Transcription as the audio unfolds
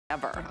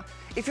ever.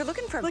 If you're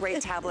looking for a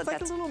great tablet, it's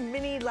like a little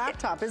mini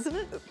laptop, isn't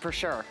it? For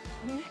sure.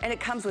 And it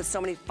comes with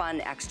so many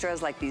fun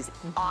extras, like these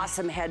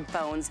awesome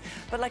headphones.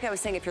 But like I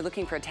was saying, if you're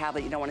looking for a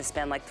tablet, you don't want to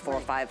spend like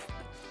 $400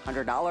 or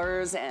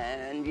 $500,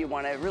 and you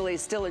want to really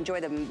still enjoy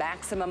the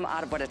maximum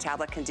out of what a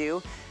tablet can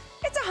do.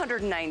 It's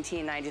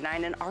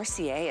 $119.99, and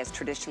RCA has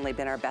traditionally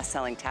been our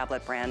best-selling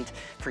tablet brand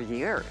for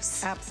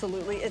years.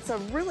 Absolutely. It's a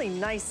really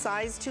nice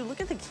size, too.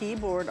 Look at the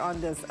keyboard on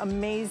this.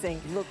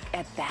 Amazing. Look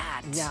at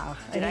that. Yeah.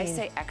 Did I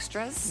say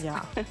extras?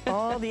 Yeah.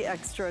 All the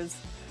extras.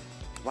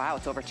 Wow,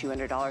 it's over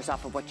 $200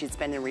 off of what you'd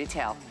spend in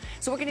retail.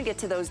 So we're gonna get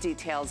to those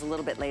details a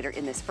little bit later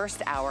in this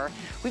first hour.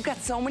 We've got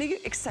so many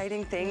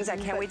exciting things. I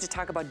can't wait to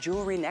talk about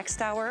jewelry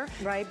next hour.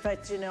 Right,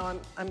 but you know,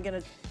 I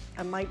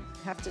might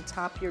have to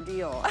top your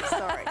deal. I'm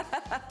sorry.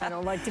 I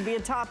don't like to be a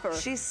topper.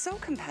 She's so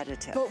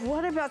competitive. But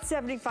what about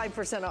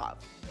 75% off?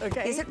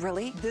 Okay. Is it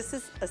really? This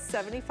is a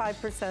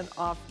 75%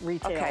 off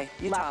retail Okay,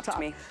 you laptop. topped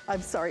me.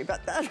 I'm sorry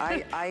about that.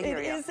 I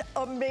hear you. It is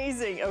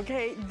amazing,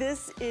 okay?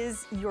 This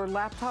is your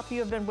laptop you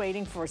have been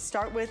waiting for.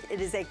 Start with, it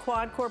is a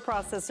quad-core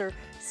processor.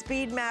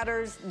 Speed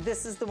matters.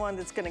 This is the one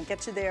that's gonna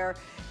get you there.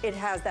 It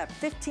has that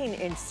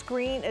 15-inch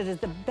screen. It is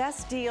the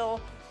best deal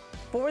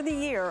for the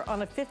year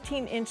on a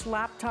 15-inch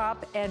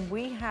laptop, and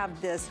we have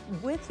this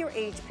with your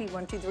HP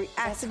 123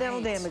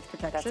 accidental damage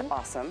protection. That's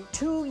awesome.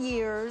 2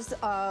 years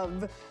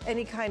of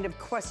any kind of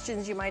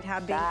questions you might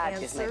have being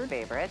answered. That is my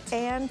favorite.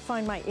 And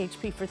Find My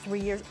HP for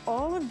 3 years.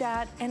 All of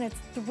that, and it's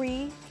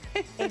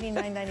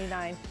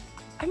 $389.99.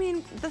 I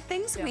mean, the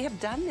things we have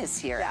done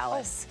this year,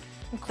 Alice.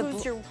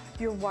 Includes your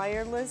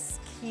wireless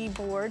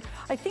keyboard.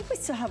 I think we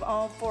still have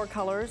all 4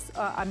 colors.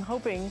 I'm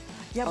hoping.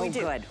 Yeah, we do.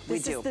 Good. We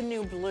This do. is the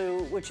new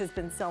blue, which has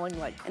been selling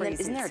like crazy. And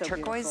then, isn't there a so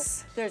turquoise?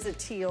 beautiful. There's a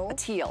teal. A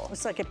teal.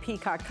 It's like a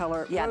peacock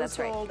color. Yeah, Rose that's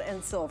right. gold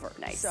and silver.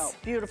 Nice. So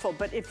beautiful.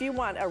 But if you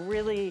want a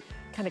really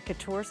kind of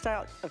couture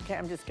style, okay,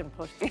 I'm just gonna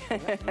push. You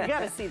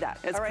gotta see that.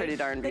 It's all right? pretty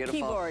darn beautiful.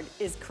 The keyboard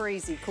is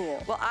crazy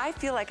cool. Well, I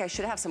feel like I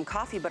should have some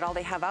coffee, but all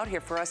they have out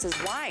here for us is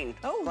wine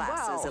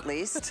glasses, wow. at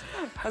least.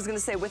 I was gonna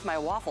say with my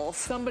waffles.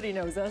 Somebody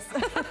knows us.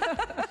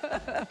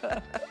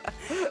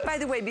 By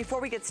the way, before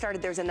we get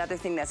started, there's another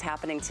thing that's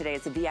happening today.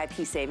 It's a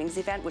VIP savings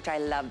event, which I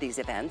love these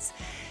events.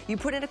 You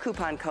put in a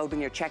coupon code when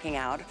you're checking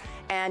out,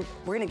 and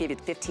we're gonna give you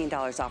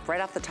 $15 off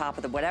right off the top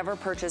of the whatever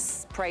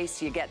purchase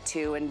price you get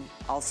to, and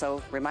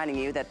also reminding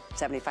you that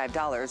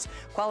 $75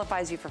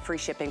 qualifies you for free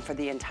shipping for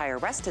the entire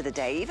rest of the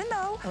day, even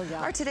though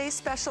our today's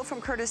special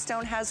from Curtis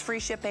Stone has free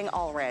shipping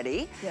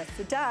already. Yes,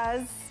 it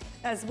does.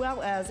 As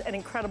well as an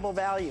incredible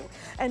value.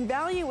 And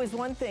value is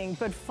one thing,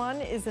 but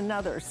fun is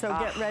another. So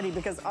get ready,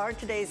 because our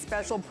today's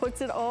special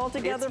puts it all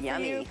together for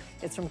you.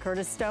 It's from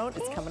Curtis Stone.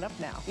 It's coming up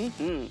now.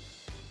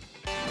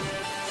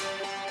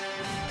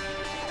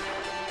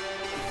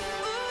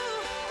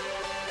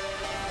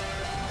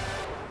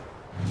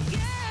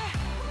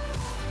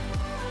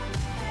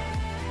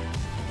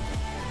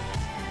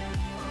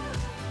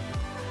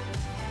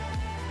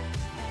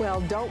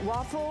 Well, don't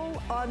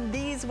waffle on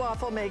these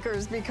waffle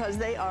makers, because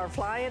they are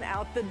flying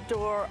out the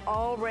door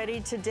already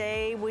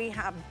today. We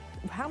have,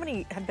 how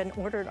many have been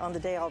ordered on the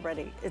day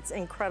already? It's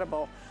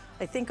incredible.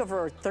 I think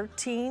over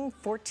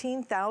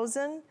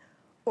 14,000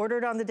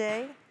 ordered on the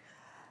day.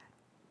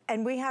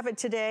 And we have it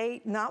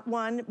today, not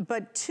 1,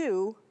 but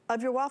 2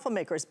 of your waffle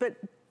makers. But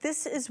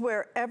this is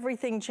where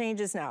everything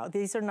changes now.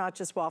 These are not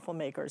just waffle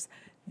makers.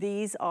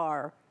 These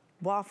are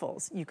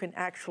waffles you can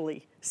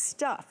actually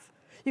stuff.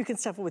 You can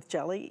stuff it with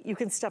jelly, you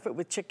can stuff it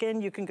with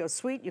chicken, you can go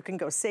sweet, you can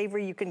go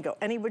savory, you can go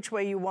any which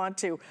way you want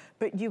to,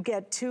 but you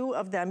get 2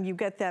 of them, you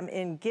get them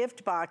in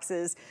gift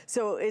boxes.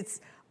 So it's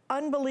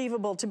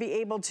unbelievable to be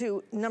able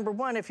to, number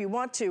one, if you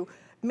want to,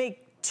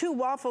 make 2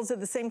 waffles at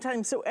the same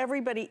time so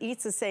everybody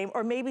eats the same,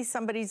 or maybe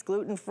somebody's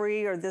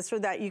gluten-free or this or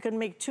that. You can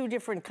make 2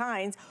 different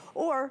kinds,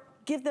 or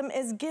give them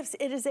as gifts.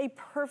 It is a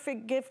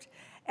perfect gift.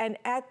 And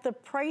at the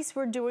price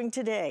we're doing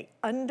today,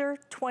 under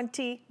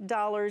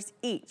 $20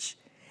 each,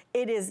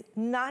 it is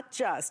not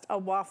just a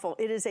waffle,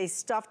 it is a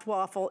stuffed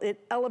waffle. It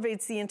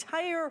elevates the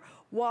entire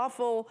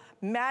waffle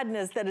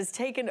madness that has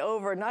taken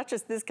over, not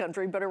just this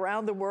country, but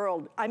around the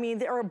world. I mean,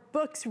 there are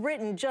books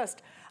written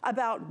just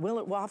about will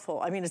it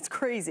waffle. I mean, it's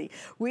crazy.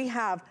 We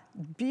have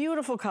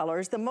beautiful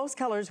colors, the most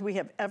colors we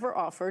have ever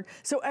offered.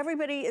 So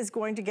everybody is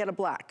going to get a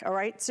black, all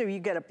right? So you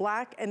get a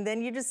black, and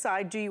then you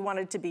decide, do you want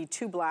it to be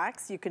 2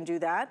 blacks? You can do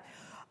that.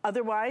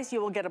 Otherwise,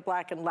 you will get a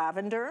black and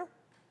lavender.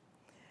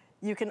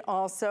 You can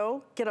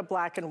also get a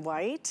black and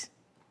white.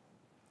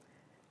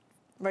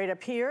 Right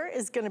up here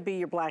is gonna be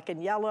your black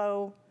and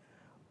yellow.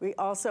 We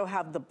also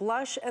have the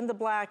blush and the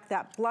black.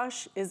 That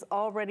blush is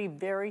already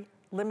very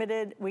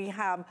limited. We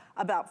have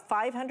about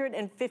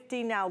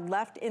 550 now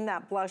left in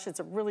that blush. It's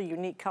a really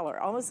unique color,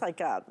 almost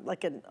like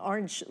an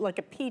orange, like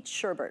a peach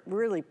sherbet,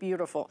 really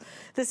beautiful.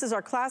 This is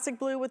our classic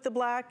blue with the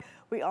black.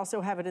 We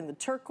also have it in the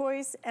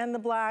turquoise and the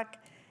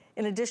black.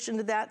 In addition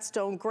to that,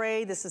 stone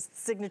gray. This is the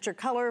signature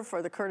color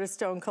for the Curtis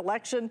Stone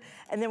collection.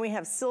 And then we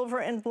have silver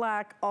and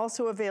black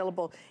also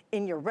available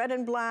in your red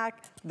and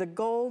black, the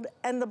gold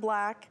and the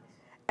black.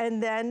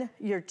 And then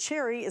your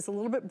cherry is a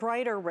little bit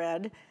brighter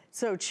red.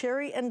 So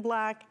cherry and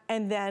black,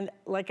 and then,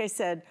 like I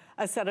said,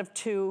 a set of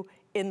 2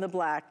 in the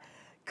black.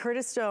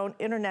 Curtis Stone,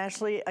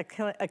 internationally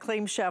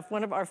acclaimed chef,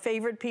 one of our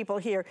favorite people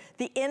here.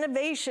 The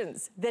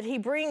innovations that he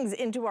brings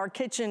into our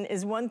kitchen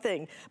is one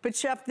thing, but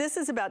chef, this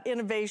is about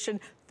innovation.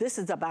 This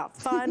is about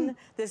fun.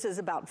 This is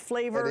about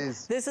flavor.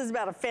 This is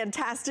about a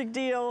fantastic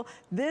deal.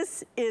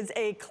 This is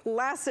a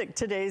classic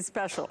today's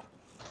special.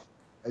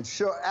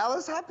 Sure.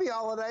 Alice, happy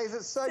holidays.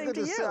 It's so good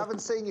to see you. I haven't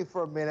seen you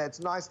for a minute.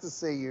 It's nice to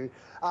see you.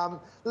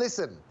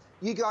 Listen,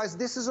 you guys,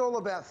 this is all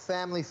about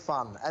family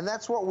fun, and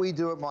that's what we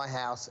do at my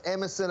house.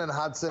 Emerson and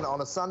Hudson, on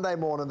a Sunday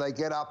morning, they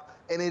get up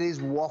and it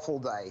is waffle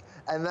day,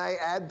 and they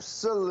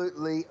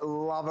absolutely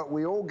love it.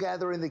 We all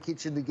gather in the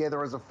kitchen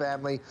together as a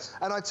family,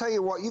 and I tell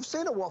you what, you've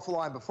seen a waffle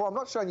iron before. I'm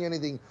not showing you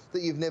anything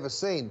that you've never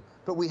seen,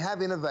 but we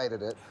have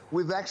innovated it.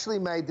 We've actually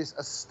made this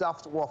a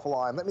stuffed waffle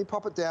iron. Let me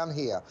pop it down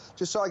here,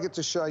 just so I get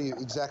to show you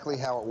exactly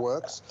how it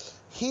works.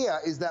 Here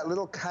is that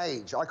little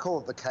cage. I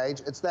call it the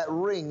cage. It's that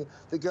ring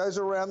that goes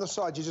around the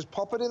side. You just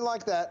pop it in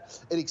like that.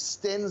 It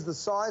extends the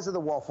size of the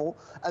waffle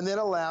and then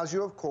allows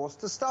you, of course,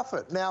 to stuff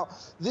it. Now,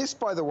 this,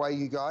 by the way,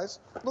 you guys,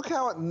 look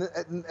how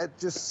it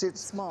just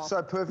sits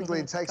so perfectly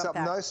and takes up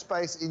no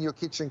space in your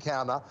kitchen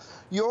counter.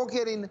 You're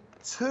getting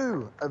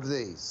 2 of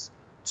these.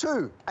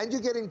 2, and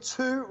you're getting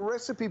 2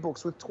 recipe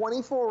books with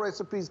 24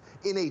 recipes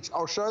in each.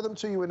 I'll show them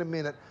to you in a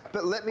minute,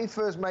 but let me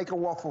first make a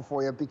waffle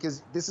for you,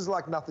 because this is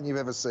like nothing you've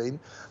ever seen.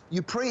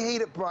 You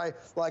preheat it by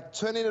like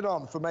turning it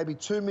on for maybe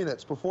 2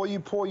 minutes before you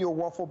pour your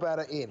waffle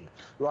batter in,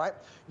 right?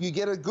 You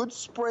get a good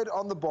spread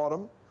on the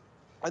bottom,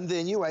 and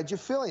then you add your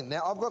filling.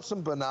 Now, I've got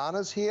some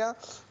bananas here,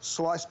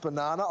 sliced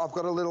banana. I've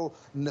got a little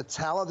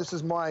Nutella. This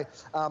is my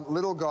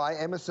little guy,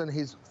 Emerson.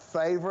 His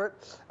favorite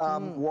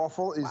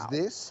waffle is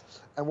this.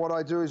 And what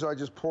I do is I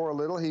just pour a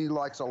little. He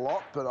likes a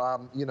lot, but,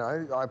 you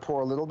know, I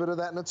pour a little bit of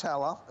that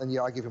Nutella, and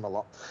yeah, I give him a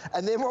lot.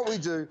 And then what we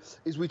do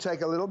is we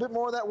take a little bit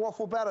more of that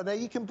waffle batter. Now,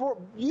 you can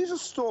use a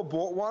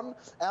store-bought one.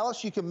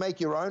 Alice, you can make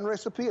your own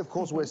recipe. Of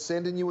course, we're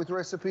sending you with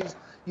recipes.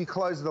 You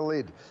close the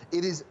lid.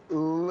 It is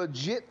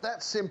legit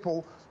that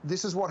simple.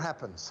 This is what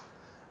happens.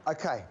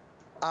 Okay,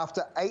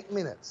 after 8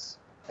 minutes,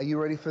 are you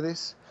ready for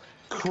this?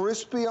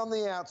 Crispy on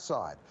the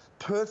outside,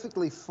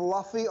 perfectly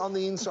fluffy on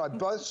the inside.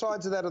 Both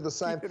sides of that are the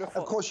same.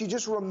 Beautiful. Of course, you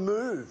just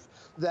remove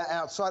that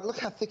outside. Look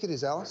how thick it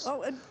is, Alice.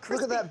 Oh, and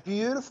crispy. Look at that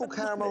beautiful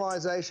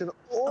caramelization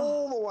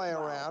all the way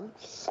around,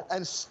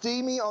 and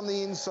steamy on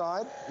the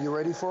inside. You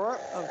ready for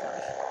it? Oh,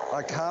 gosh.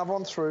 I carve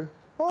on through.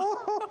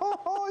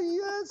 Oh,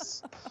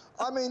 yes.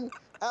 I mean,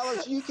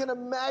 Alice, you can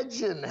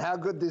imagine how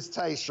good this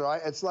tastes, right?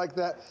 It's like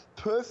that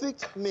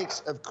perfect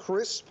mix of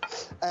crisp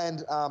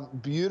and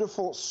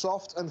beautiful,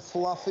 soft and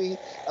fluffy.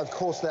 Of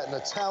course, that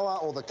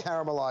Nutella or the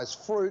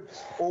caramelized fruit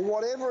or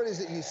whatever it is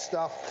that you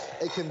stuff.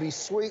 It can be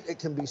sweet, it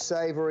can be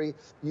savory.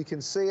 You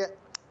can see it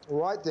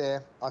right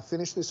there. I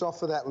finished this off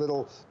for that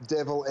little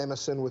devil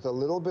Emerson with a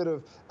little bit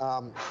of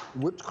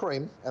whipped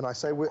cream. And I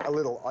say a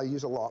little, I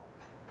use a lot.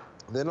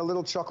 Then a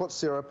little chocolate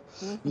syrup.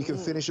 You can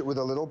finish it with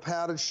a little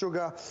powdered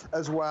sugar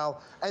as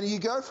well. And you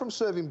go from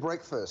serving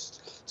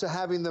breakfast to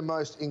having the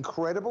most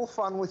incredible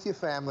fun with your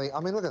family. I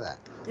mean, look at that.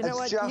 You know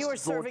what? You are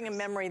serving a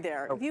memory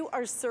there. You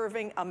are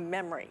serving a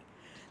memory.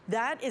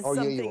 That is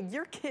something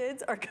your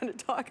kids are going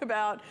to talk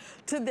about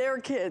to their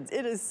kids.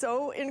 It is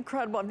so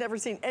incredible. I've never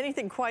seen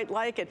anything quite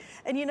like it.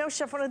 And you know,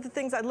 Chef, one of the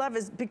things I love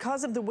is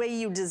because of the way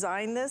you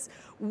design this,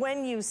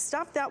 when you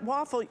stuff that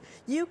waffle,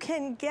 you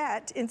can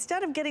get,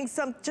 instead of getting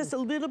just a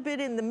little bit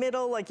in the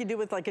middle, like you do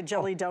with like a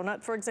jelly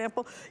donut, for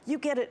example, you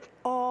get it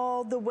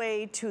all the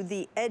way to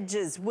the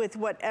edges with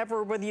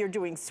whatever, whether you're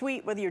doing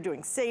sweet, whether you're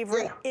doing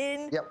savory.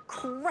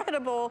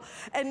 Incredible.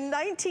 And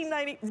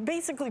 $19.90,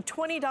 basically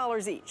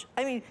 $20 each.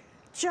 I mean,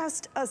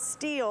 just a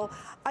steal.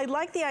 I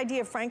like the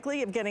idea,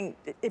 frankly, of getting,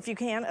 if you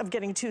can, of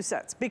getting 2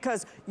 sets,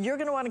 because you're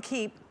gonna wanna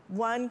keep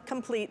one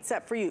complete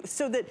set for you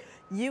so that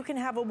you can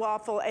have a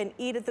waffle and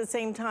eat at the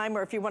same time,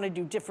 or if you wanna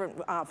do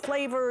different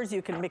flavors,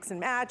 you can mix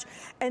and match,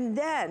 and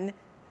then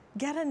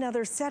get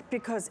another set,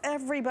 because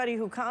everybody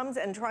who comes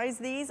and tries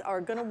these are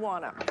gonna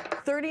want them.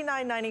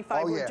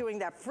 $39.95, we're doing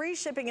that free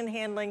shipping and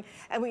handling,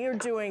 and we are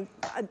doing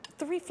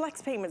 3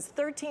 flex payments,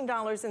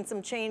 $13 and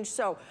some change.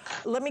 So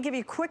let me give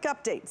you a quick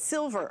update.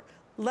 Silver,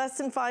 less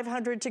than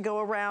 500 to go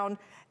around,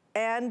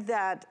 and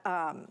that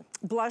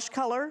blush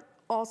color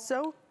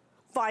also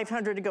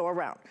 500 to go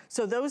around.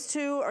 So those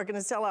 2 are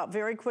gonna sell out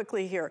very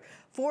quickly here.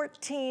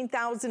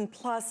 14,000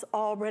 plus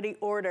already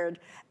ordered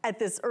at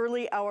this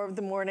early hour of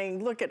the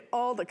morning. Look at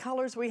all the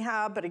colors we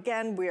have, but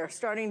again, we are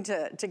starting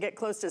to get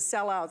close to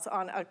sellouts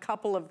on a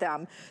couple of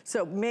them.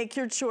 So make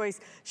your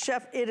choice.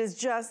 Chef, it is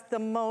just the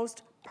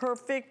most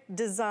perfect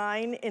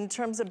design in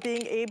terms of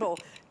being able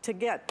to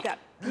get that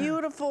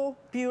beautiful,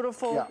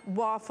 beautiful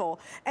waffle.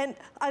 And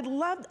I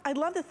love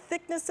the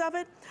thickness of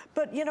it,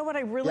 but you know what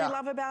I really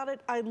love about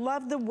it? I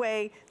love the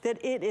way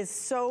that it is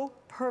so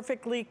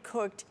perfectly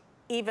cooked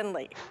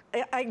evenly.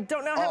 I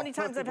don't know how many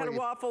times I've had a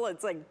waffle,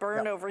 it's like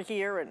burned over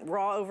here and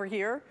raw over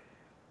here.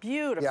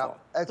 Beautiful.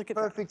 Yeah, it's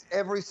perfect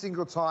every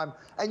single time.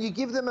 And you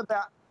give them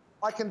about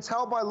I can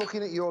tell by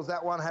looking at yours,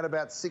 that one had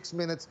about 6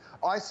 minutes.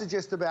 I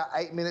suggest about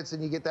 8 minutes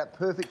and you get that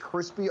perfect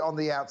crispy on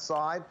the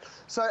outside.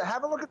 So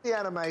have a look at the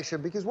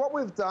animation, because what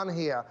we've done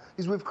here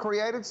is we've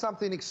created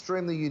something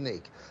extremely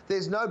unique.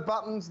 There's no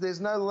buttons,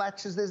 there's no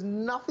latches, there's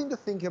nothing to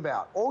think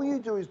about. All you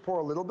do is pour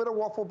a little bit of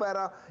waffle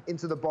batter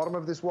into the bottom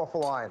of this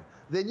waffle iron.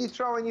 Then you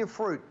throw in your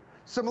fruit,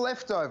 some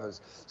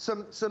leftovers,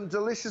 some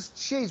delicious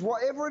cheese,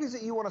 whatever it is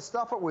that you want to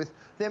stuff it with,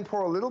 then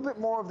pour a little bit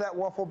more of that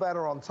waffle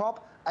batter on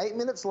top. 8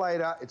 minutes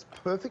later, it's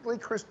perfectly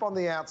crisp on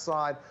the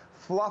outside,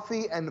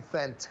 fluffy and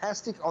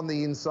fantastic on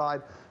the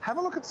inside. Have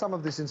a look at some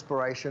of this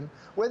inspiration.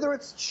 Whether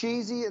it's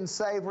cheesy and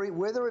savory,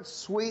 whether it's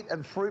sweet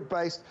and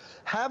fruit-based,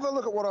 have a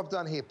look at what I've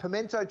done here.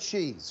 Pimento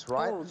cheese,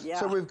 right? Oh, yeah.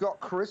 So we've got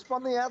crisp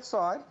on the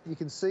outside. You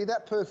can see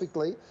that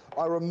perfectly.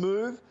 I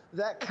remove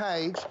that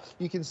cage.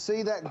 You can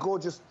see that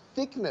gorgeous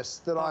thickness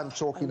that I'm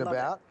talking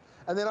about.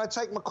 And then I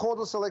take my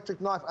cordless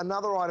electric knife.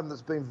 Another item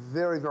that's been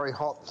very, very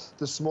hot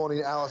this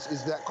morning, Alice,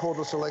 is that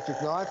cordless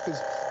electric knife, because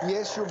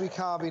yes, you'll be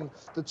carving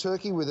the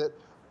turkey with it.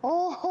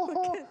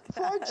 Oh,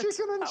 fried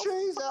chicken and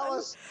cheese,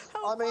 Alice.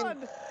 I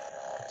mean,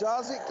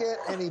 does it get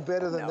any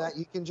better than that?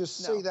 You can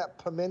just see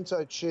that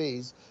pimento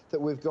cheese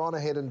that we've gone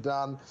ahead and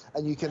done,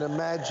 and you can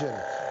imagine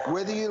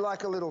whether you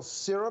like a little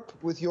syrup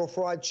with your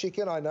fried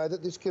chicken. I know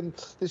that this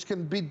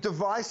can be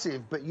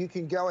divisive, but you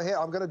can go ahead.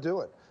 I'm going to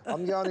do it.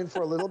 I'm going in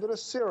for a little bit of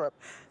syrup.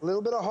 A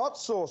little bit of hot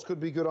sauce could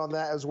be good on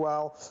that as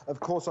well.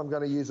 Of course, I'm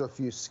going to use a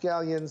few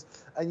scallions.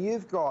 And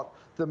you've got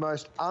the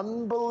most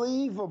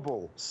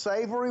unbelievable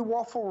savory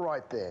waffle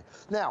right there.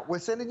 Now, we're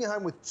sending you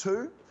home with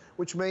 2,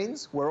 which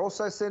means we're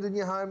also sending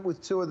you home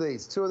with 2 of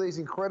these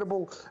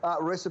incredible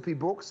recipe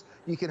books.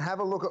 You can have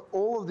a look at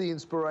all of the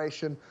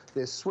inspiration.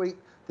 They're sweet,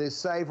 they're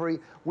savory.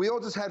 We all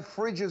just had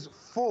fridges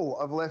full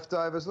of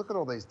leftovers. Look at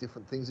all these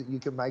different things that you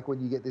can make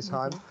when you get this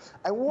home.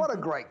 And what a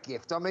great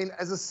gift. I mean,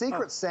 as a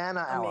Secret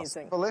Santa, Alice,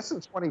 for less than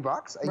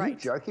 $20, are you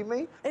joking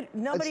me?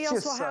 Nobody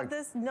else will have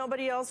this.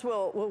 Nobody else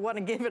will want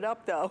to give it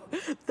up, though.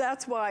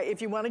 That's why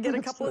if you want to get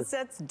a couple of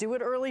sets, do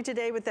it early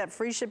today with that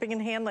free shipping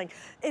and handling.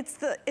 It's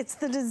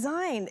the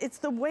design. It's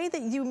the way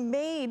that you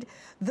made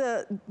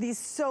these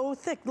so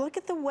thick. Look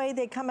at the way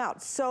they come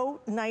out,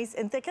 so nice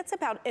and thick. It's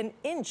about an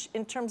inch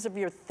in terms of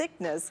your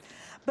thickness.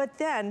 But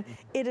then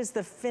it is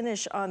the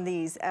finish on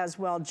these as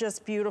well,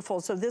 just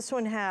beautiful. So this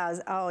one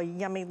has,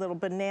 yummy little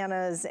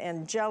bananas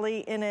and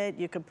jelly in it.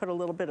 You could put a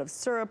little bit of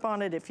syrup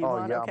on it if you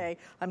want. Yum. Okay,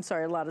 I'm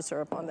sorry, a lot of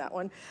syrup on that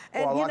one.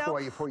 And well, I like the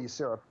way you pour your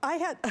syrup. I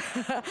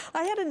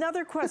had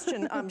another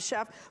question,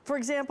 Chef. For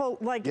example,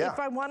 like if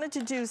I wanted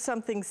to do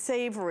something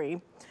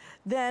savory,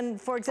 then,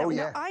 for example,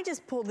 now I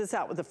just pulled this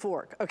out with a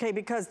fork, okay,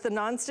 because the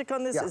nonstick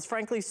on this is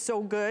frankly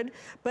so good,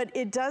 but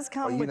it does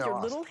come with your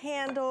little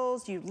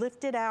handles, you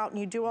lift it out and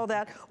you do all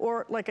that,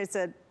 or like I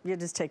said, you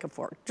just take a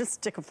fork, just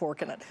stick a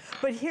fork in it.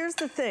 But here's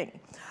the thing,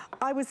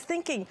 I was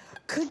thinking,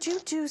 could you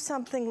do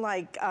something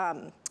like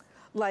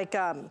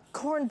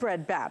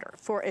cornbread batter,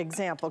 for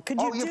example? Could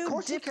you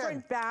do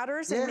different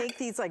batters and make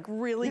these like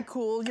really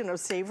cool, you know,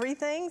 savory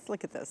things?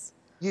 Look at this.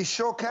 You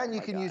sure can.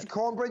 You can use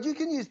cornbread. You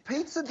can use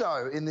pizza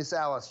dough in this,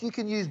 Alice. You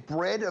can use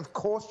bread, of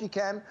course you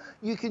can.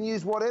 You can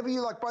use whatever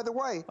you like. By the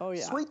way,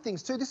 sweet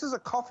things too. This is a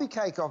coffee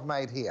cake I've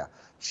made here.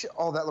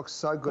 Oh, that looks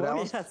so good,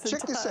 Alice. Yes,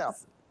 check this out.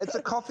 It's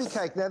a coffee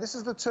cake. Now, this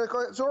is the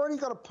turquoise. It's already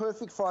got a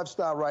perfect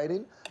 5-star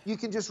rating. You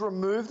can just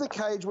remove the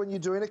cage when you're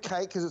doing a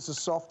cake because it's a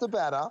softer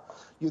batter.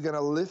 You're going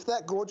to lift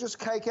that gorgeous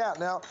cake out.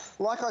 Now,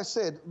 like I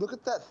said, look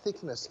at that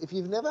thickness. If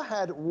you've never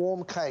had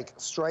warm cake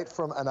straight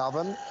from an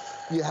oven,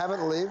 you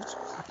haven't lived.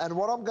 And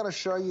what I'm going to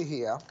show you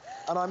here,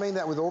 and I mean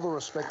that with all the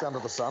respect under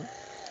the sun,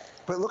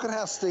 but look at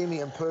how steamy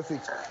and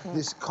perfect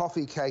this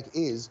coffee cake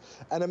is.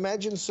 And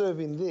imagine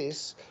serving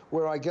this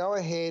where I go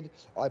ahead,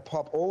 I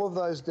pop all of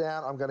those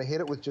down. I'm going to hit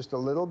it with just a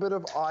little bit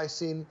of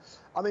icing.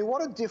 I mean,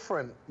 what a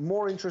different,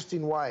 more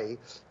interesting way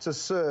to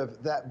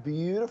serve that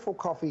beautiful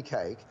coffee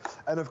cake.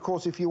 And of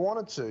course, if you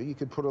wanted to, you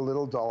could put a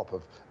little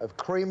dollop of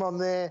cream on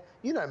there.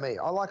 You know me,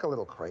 I like a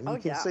little cream. You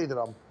can see that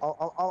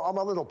I'm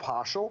a little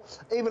partial.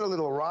 Even a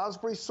little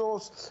raspberry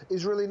sauce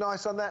is really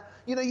nice on that.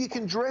 You know, you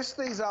can dress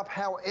these up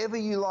however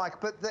you like,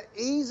 but the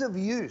ease of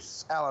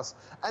use, Alice,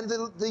 and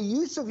the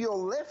use of your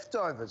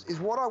leftovers is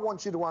what I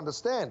want you to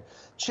understand.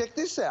 Check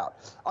this out.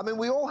 I mean,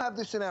 we all have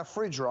this in our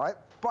fridge, right?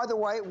 By the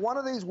way, one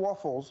of these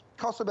waffles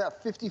costs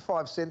about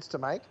 55 cents to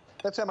make.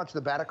 That's how much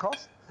the batter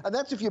costs. And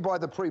that's if you buy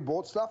the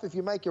pre-bought stuff. If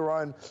you make your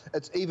own,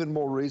 it's even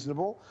more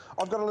reasonable.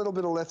 I've got a little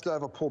bit of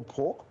leftover pulled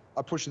pork.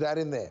 I push that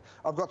in there.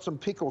 I've got some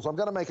pickles. I'm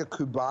going to make a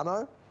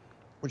cubano,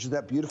 which is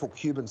that beautiful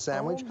Cuban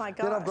sandwich. Oh my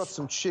gosh. Then I've got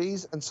some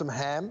cheese and some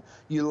ham.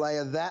 You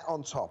layer that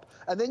on top.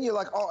 And then you're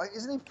like, oh,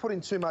 isn't he putting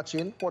too much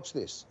in? Watch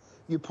this.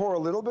 You pour a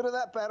little bit of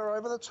that batter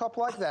over the top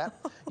like that.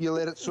 You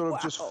let it sort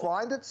of just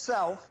find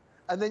itself.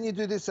 And then you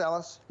do this,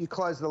 Alice, you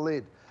close the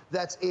lid.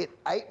 That's it.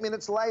 8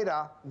 minutes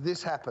later,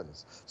 this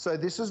happens. So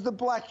this is the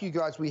black, you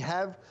guys. We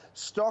have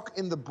stock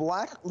in the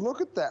black. Look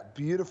at that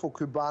beautiful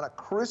Cubana.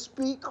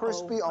 Crispy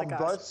on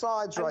both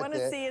sides right there. I want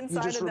to see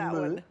inside of that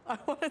one. I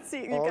want to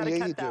see. You got to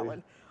cut that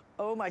one.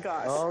 Oh my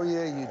gosh. Oh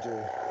yeah, you do.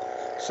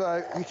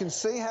 So you can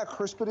see how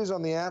crisp it is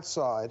on the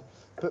outside,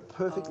 but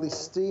perfectly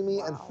steamy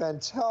and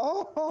fantastic.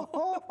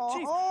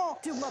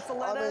 Do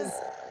muffalettas,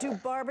 do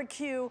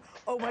barbecue.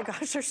 Oh my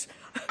gosh,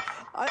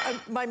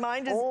 my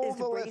mind is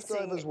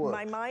racing.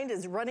 My mind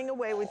is running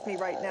away with me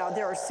right now.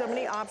 There are so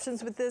many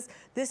options with this.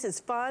 This is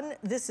fun.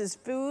 This is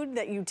food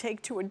that you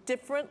take to a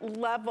different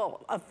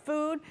level. A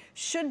food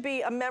should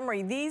be a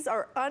memory. These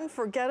are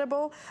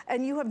unforgettable,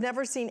 and you have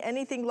never seen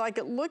anything like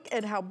it. Look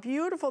at how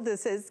beautiful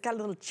this is. It's got a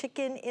little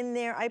chicken in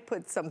there. I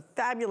put some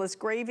fabulous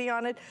gravy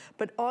on it,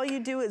 but all you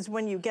do is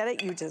when you get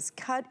it, you just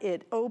cut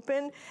it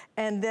open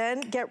and then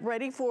get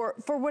ready for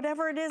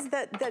whatever it is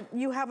that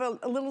you have a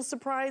little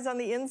surprise on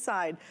the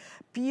inside.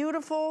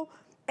 Beautiful,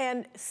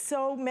 and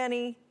so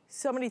many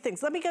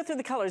things. Let me go through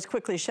the colors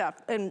quickly,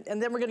 Chef, and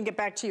then we're gonna get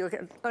back to you.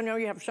 I know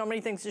you have so many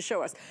things to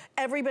show us.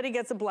 Everybody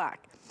gets a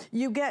black.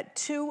 You get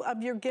 2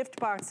 of your gift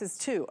boxes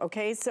too,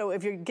 okay? So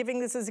if you're giving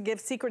this as a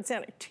gift, Secret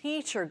Santa,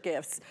 teacher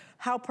gifts,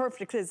 how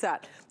perfect is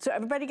that? So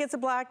everybody gets a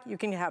black. You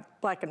can have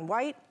black and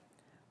white,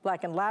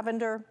 black and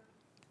lavender.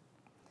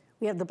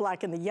 We have the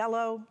black and the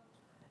yellow.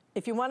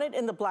 If you want it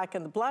in the black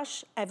and the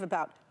blush, I have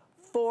about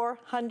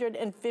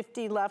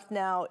 450 left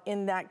now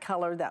in that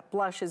color. That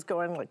blush is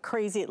going like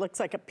crazy. It looks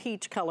like a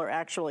peach color,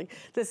 actually.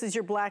 This is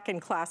your black and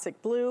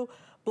classic blue,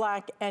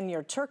 black and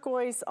your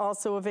turquoise,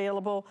 also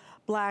available,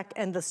 black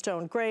and the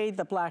stone gray,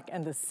 the black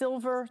and the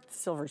silver. The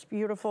silver's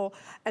beautiful.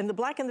 And the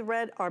black and the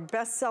red are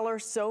bestseller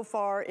so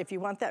far. If you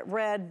want that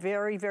red,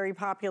 very, very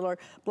popular.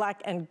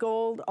 Black and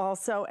gold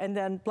also, and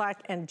then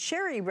black and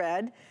cherry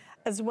red,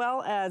 as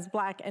well as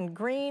black and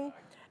green,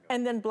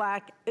 and then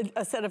black,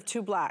 a set of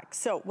 2 blacks.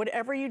 So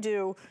whatever you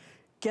do,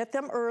 get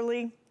them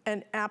early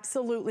and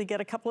absolutely get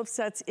a couple of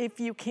sets if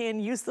you can.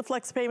 Use the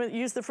flex payment,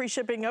 use the free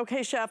shipping.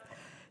 Okay, Chef,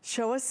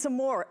 show us some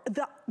more.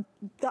 The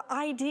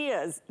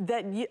ideas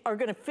that are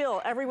gonna fill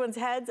everyone's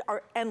heads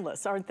are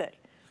endless, aren't they?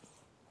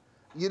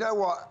 You know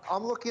what?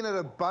 I'm looking at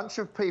a bunch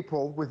of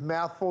people with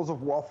mouthfuls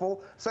of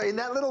waffle. So in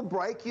that little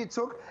break you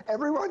took,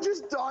 everyone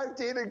just dived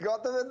in and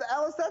got them. And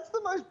Alice, that's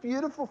the most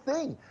beautiful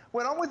thing.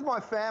 When I'm with my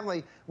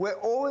family, we're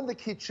all in the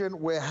kitchen.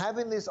 We're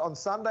having this on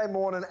Sunday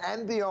morning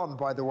and beyond,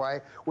 by the way.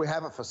 We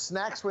have it for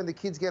snacks when the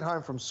kids get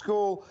home from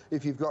school.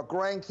 If you've got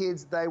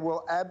grandkids, they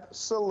will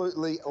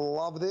absolutely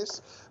love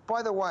this.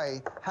 By the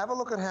way, have a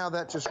look at how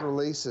that just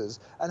releases,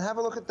 and have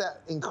a look at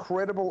that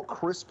incredible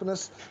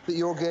crispness that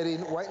you're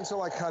getting. Wait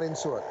until I cut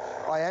into it.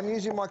 I am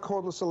using my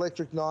cordless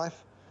electric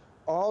knife.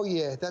 Oh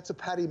yeah, that's a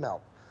patty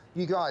melt.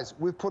 You guys,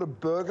 we've put a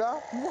burger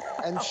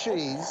and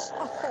cheese,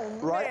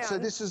 right? Man. So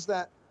this is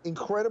that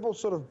incredible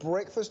sort of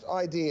breakfast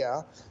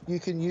idea. You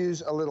can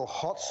use a little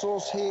hot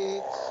sauce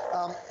here.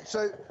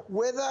 So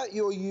whether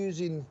you're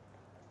using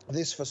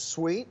this for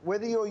sweet,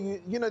 whether you're,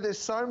 you know, there's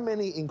so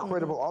many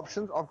incredible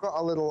options. I've got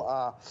a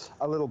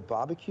little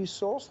barbecue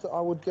sauce that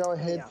I would go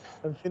ahead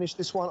and finish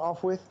this one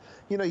off with.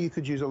 You know, you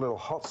could use a little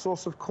hot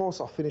sauce, of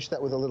course. I'll finish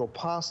that with a little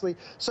parsley.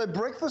 So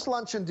breakfast,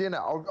 lunch, and dinner.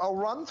 I'll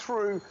run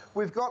through.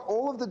 We've got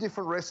all of the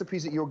different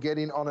recipes that you're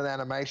getting on an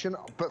animation,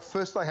 but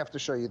first I have to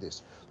show you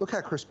this. Look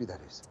how crispy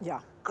that is. Yeah.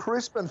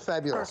 Crisp and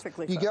fabulous.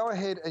 Perfectly you go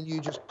ahead and you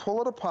just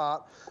pull it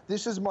apart.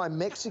 This is my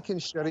Mexican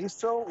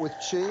chorizo with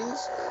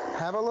cheese.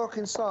 Have a look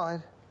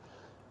inside.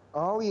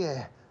 Oh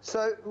yeah.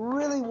 So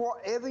really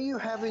whatever you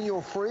have in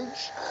your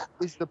fridge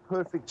is the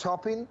perfect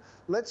topping.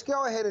 Let's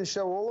go ahead and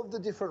show all of the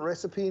different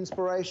recipe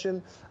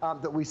inspiration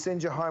that we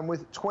send you home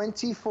with.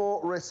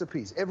 24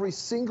 recipes. Every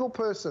single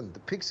person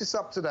that picks this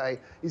up today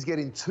is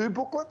getting 2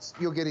 booklets.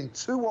 You're getting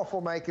 2 waffle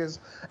makers,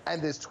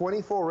 and there's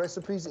 24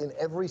 recipes in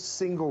every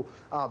single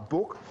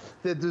book.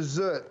 The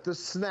dessert, the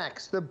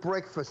snacks, the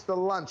breakfast, the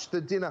lunch,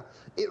 the dinner.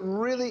 It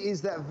really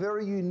is that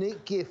very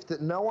unique gift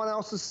that no one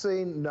else has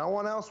seen, no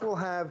one else will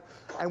have,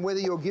 and whether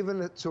you're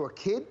giving it to a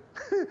kid,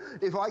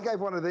 if I gave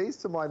one of these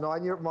to my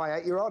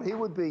 8-year-old, he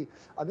would be,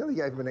 I nearly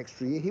gave him an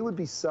extra year, he would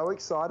be so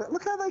excited.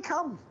 Look how they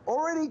come,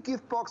 already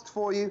gift boxed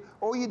for you.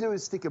 All you do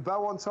is stick a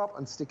bow on top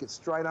and stick it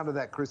straight under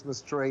that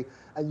Christmas tree,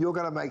 and you're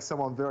gonna make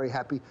someone very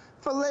happy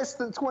for less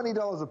than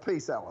 $20 a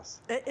piece, Alice.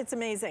 It's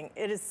amazing.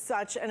 It is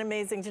such an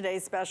amazing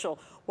today's special.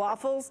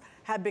 Waffles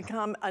have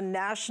become a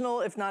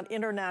national, if not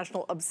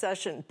international,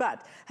 obsession.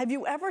 But have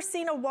you ever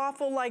seen a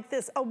waffle like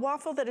this? A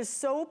waffle that is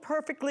so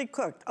perfectly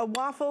cooked, a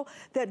waffle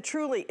that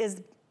truly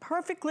is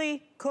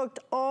perfectly cooked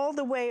all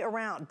the way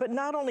around. But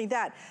not only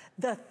that,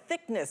 the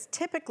thickness.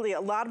 Typically,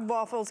 a lot of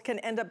waffles can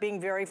end up being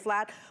very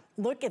flat.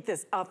 Look at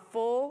this, a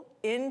full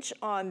inch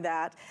on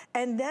that.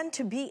 And then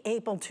to be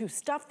able to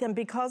stuff them,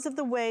 because of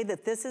the way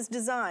that this is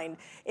designed,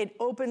 it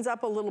opens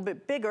up a little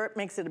bit bigger, it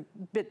makes it a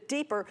bit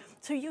deeper,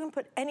 so you can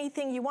put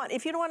anything you want.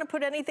 If you don't want to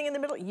put anything in the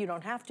middle, you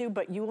don't have to,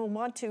 but you will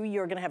want to.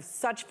 You're gonna have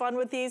such fun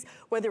with these,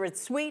 whether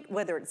it's sweet,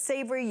 whether it's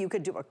savory. You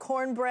could do a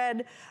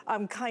cornbread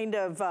kind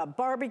of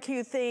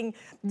barbecue thing.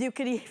 You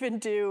could even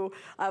do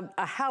a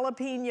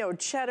jalapeno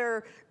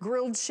cheddar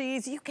grilled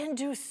cheese. You can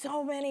do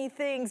so many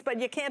things, but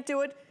you can't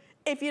do it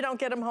if you don't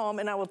get them home.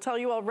 And I will tell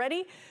you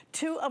already,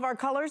 2 of our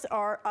colors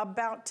are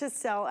about to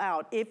sell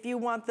out. If you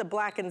want the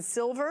black and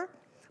silver,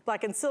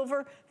 Black and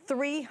silver,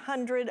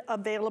 300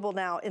 available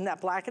now in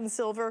that black and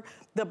silver.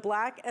 The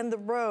black and the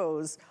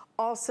rose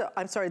also,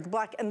 I'm sorry, the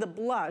black and the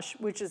blush,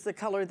 which is the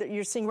color that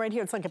you're seeing right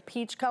here. It's like a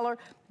peach color.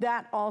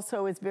 That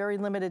also is very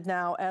limited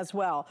now as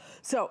well.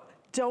 So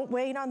don't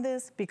wait on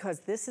this,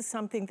 because this is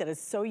something that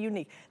is so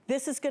unique.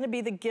 This is gonna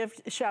be the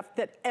gift, Chef,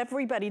 that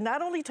everybody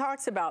not only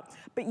talks about,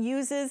 but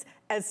uses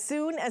as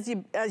soon as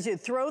you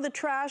throw the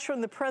trash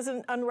from the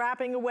present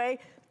unwrapping away.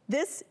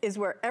 This is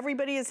where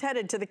everybody is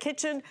headed, to the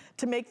kitchen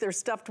to make their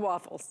stuffed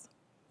waffles.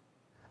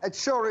 It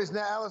sure is.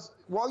 Now, Alice,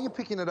 while you're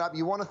picking it up,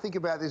 you want to think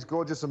about this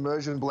gorgeous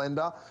immersion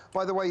blender.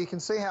 By the way, you can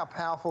see how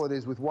powerful it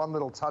is with one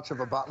little touch of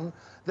a button.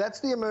 That's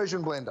the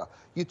immersion blender.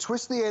 You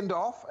twist the end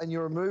off and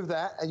you remove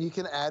that, and you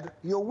can add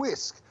your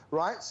whisk,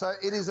 right? So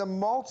it is a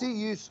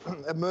multi-use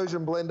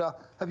immersion blender.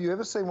 Have you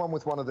ever seen one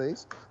with one of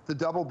these? The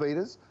double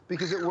beaters?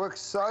 Because it works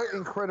so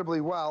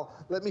incredibly well.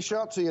 Let me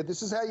show it to you.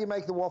 This is how you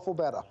make the waffle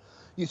batter.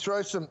 You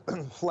throw some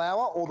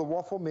flour or the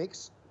waffle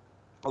mix,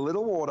 a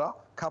little water,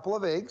 couple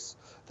of eggs.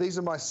 These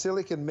are my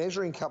silicone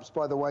measuring cups,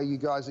 by the way, you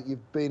guys, that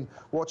you've been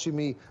watching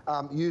me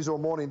use all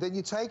morning. Then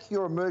you take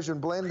your immersion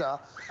blender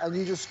and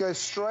you just go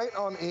straight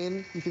on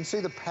in. You can see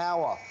the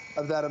power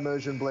of that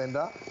immersion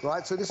blender,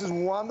 right? So this is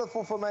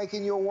wonderful for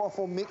making your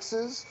waffle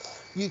mixes.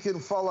 You can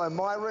follow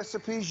my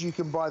recipes. You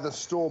can buy the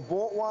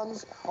store-bought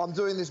ones. I'm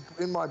doing this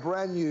in my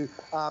brand new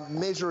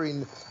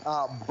measuring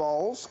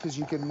bowls, because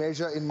you can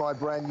measure in my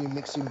brand new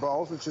mixing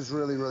bowls, which is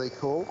really, really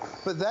cool.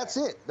 But that's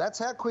it. That's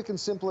how quick and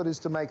simple it is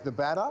to make the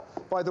batter.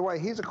 By the way,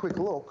 here's a quick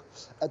look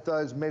at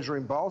those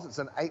measuring bowls. It's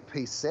an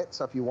 8-piece set,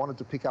 so if you wanted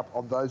to pick up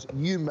on those,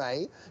 you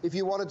may. If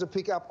you wanted to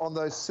pick up on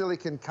those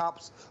silicone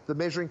cups, the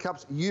measuring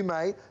cups, you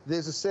may.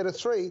 There's a set of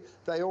 3.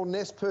 They all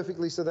nest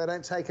perfectly so they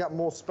don't take up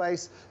more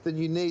space than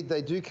you need.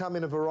 They do come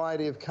in a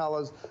variety of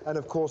colors and,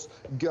 of course,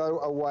 go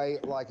away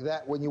like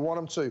that when you want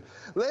them to.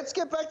 Let's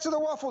get back to the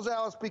waffles,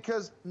 Alice,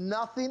 because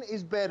nothing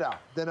is better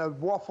than a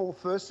waffle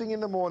first thing in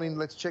the morning.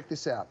 Let's check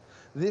this out.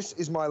 This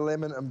is my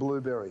lemon and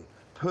blueberry.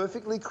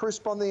 Perfectly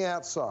crisp on the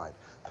outside,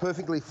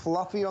 perfectly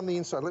fluffy on the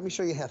inside. Let me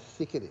show you how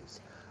thick it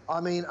is. I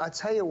mean, I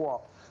tell you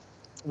what,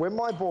 when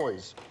my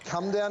boys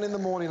come down in the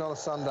morning on a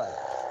Sunday,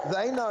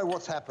 they know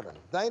what's happening.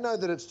 They know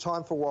that it's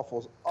time for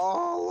waffles.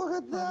 Oh,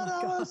 look at that,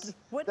 Alice.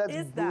 What That's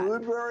is that?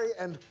 blueberry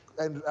and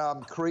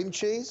cream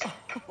cheese. Oh,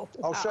 wow.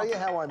 I'll show you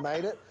how I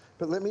made it,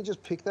 but let me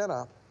just pick that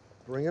up.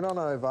 Bring it on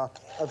over.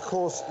 Of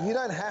course, you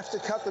don't have to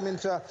cut them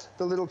into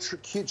the little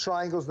cute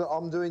triangles that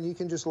I'm doing. You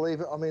can just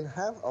leave it. I mean,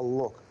 have a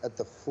look at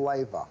the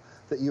flavor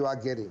that you are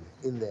getting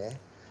in there.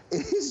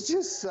 It is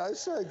just so,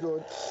 so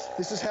good.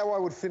 This is how I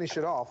would finish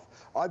it off.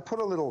 I'd put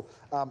a little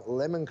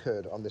lemon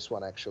curd on this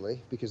one,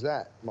 actually, because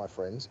that, my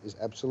friends, is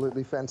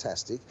absolutely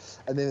fantastic.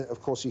 And then,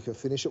 of course, you can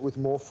finish it with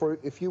more fruit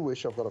if you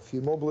wish. I've got a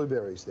few more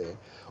blueberries there.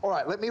 All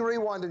right, let me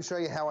rewind and show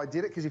you how I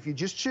did it, because if you're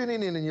just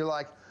tuning in and you're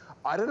like,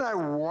 I don't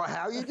know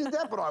how you did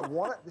that, but I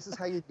want it. This is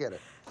how you get it.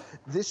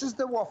 This is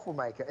the waffle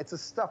maker. It's a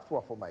stuffed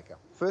waffle maker.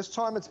 First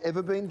time it's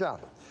ever been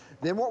done.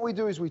 Then what we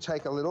do is we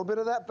take a little bit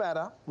of that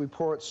batter, we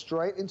pour it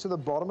straight into the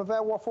bottom of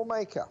our waffle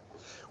maker.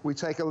 We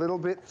take a little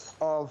bit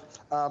of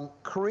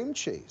cream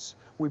cheese.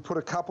 We put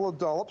a couple of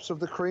dollops of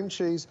the cream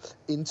cheese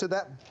into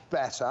that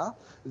batter.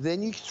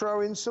 Then you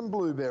throw in some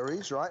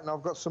blueberries, right? And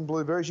I've got some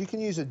blueberries. You can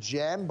use a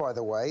jam, by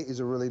the way, is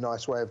a really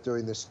nice way of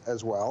doing this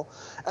as well.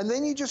 And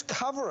then you just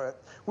cover it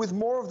with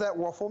more of that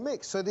waffle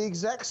mix. So the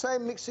exact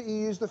same mix that you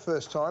used the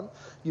first time,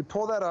 you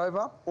pour that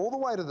over all the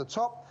way to the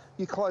top,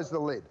 you close the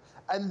lid.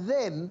 And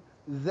then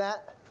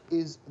that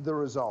is the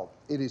result.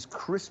 It is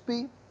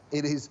crispy.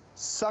 It is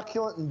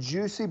succulent and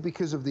juicy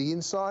because of the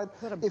inside.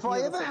 If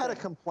I ever had a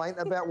complaint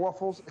about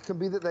waffles, it can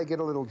be that they get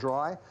a little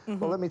dry.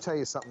 Well, let me tell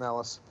you something,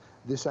 Alice.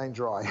 This ain't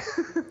dry.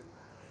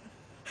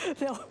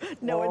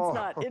 No, it's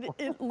not.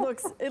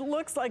 It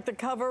looks like the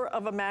cover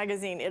of a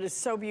magazine. It is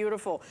so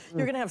beautiful.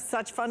 You're gonna have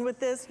such fun with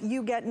this.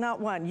 You get not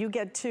one, you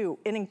get two.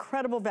 An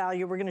incredible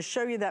value. We're gonna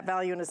show you that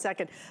value in a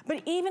second.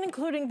 But even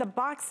including the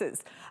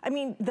boxes. I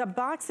mean, the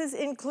boxes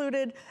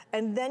included,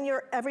 and then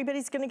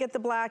everybody's gonna get the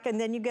black, and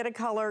then you get a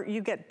color.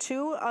 You get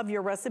 2 of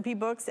your recipe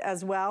books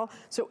as well.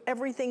 So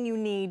everything you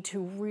need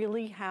to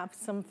really have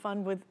some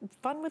fun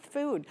with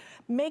food.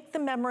 Make the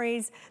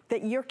memories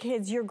that your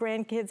kids, your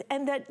grandkids,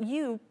 and that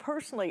you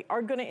personally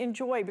are gonna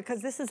enjoy,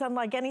 because this is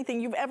unlike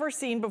anything you've ever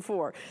seen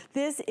before.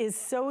 This is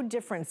so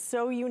different,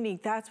 so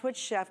unique. That's what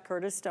Chef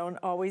Curtis Stone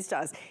always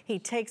does. He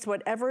takes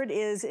whatever it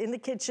is in the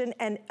kitchen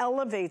and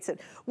elevates it,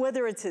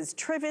 whether it's his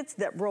trivets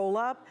that roll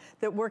up,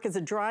 that work as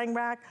a drying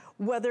rack,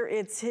 whether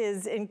it's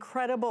his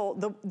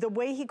incredible, the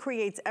way he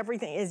creates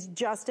everything is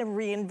just a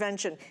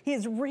reinvention. He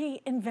has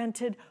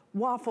reinvented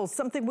waffles,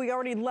 something we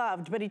already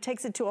loved, but he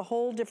takes it to a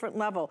whole different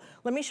level.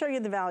 Let me show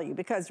you the value,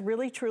 because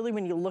really, truly,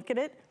 when you look at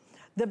it,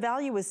 the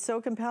value is so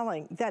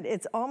compelling that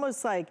it's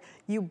almost like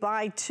you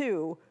buy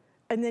 2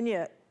 and then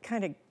you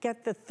kind of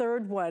get the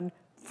third one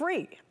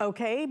free,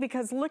 okay?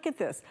 Because look at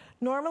this.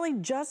 Normally,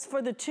 just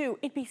for the 2,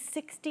 it'd be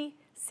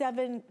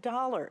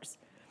 $67.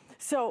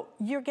 So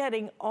you're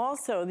getting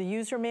also the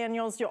user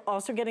manuals, you're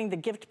also getting the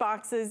gift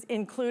boxes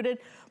included.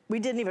 We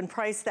didn't even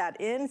price that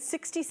in,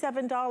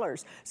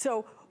 $67.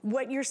 So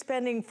what you're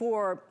spending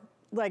for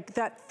like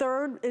that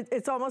third,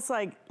 it's almost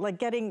like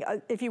getting,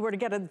 if you were to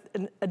get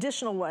an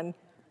additional one,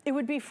 it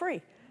would be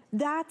free.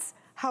 That's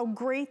how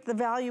great the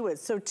value is.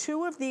 So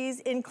 2 of these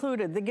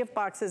included, the gift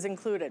boxes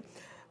included.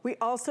 We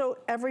also,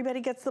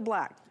 everybody gets the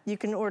black. You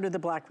can order the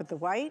black with the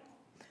white.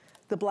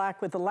 The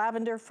black with the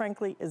lavender,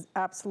 frankly, is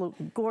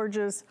absolutely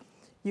gorgeous.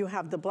 You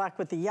have the black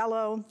with the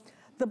yellow.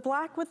 The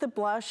black with the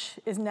blush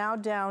is now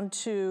down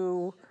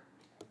to,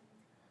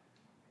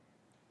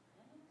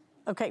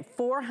 okay,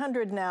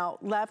 400 now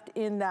left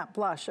in that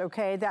blush,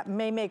 okay? That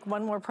may make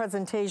one more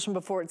presentation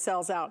before it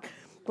sells out.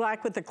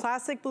 Black with the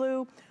classic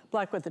blue,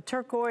 black with the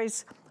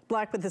turquoise,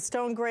 black with the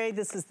stone gray.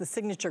 This is the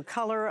signature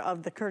color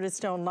of the Curtis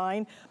Stone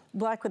line.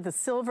 Black with the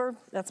silver,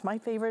 that's my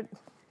favorite.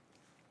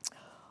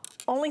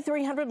 Only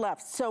 300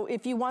 left. So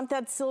if you want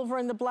that silver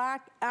and the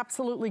black,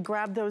 absolutely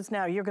grab those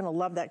now. You're gonna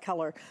love that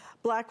color.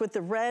 Black with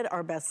the red,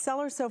 our best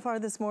seller so far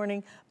this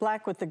morning.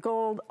 Black with the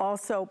gold,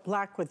 also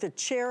black with the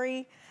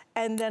cherry,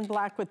 and then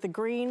black with the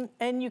green.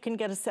 And you can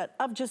get a set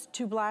of just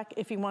 2 black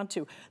if you want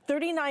to.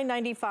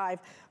 $39.95,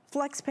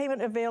 flex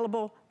payment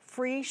available,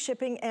 free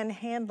shipping and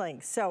handling.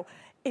 So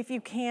if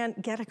you can,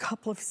 get a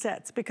couple of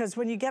sets, because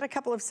when you get a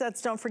couple of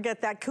sets, don't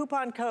forget that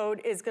coupon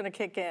code is gonna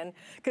kick in,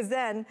 because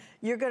then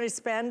you're gonna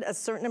spend a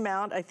certain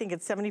amount, I think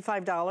it's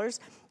 $75,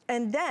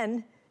 and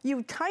then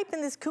you type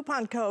in this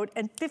coupon code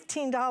and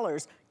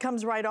 $15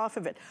 comes right off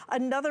of it.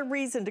 Another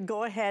reason to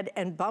go ahead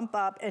and bump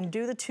up and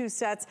do the 2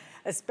 sets,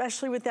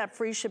 especially with that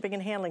free shipping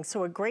and handling.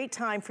 So a great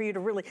time for you to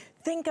really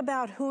think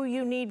about who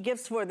you need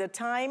gifts for. The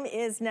time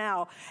is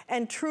now.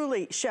 And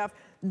truly, Chef,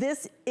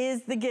 this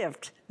is the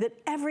gift that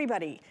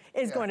everybody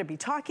is going to be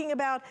talking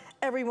about.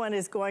 Everyone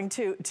is going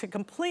to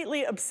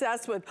completely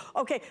obsess with,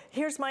 okay,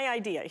 here's my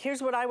idea.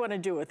 Here's what I want to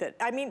do with it.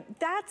 I mean,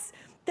 that's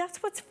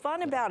what's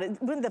fun about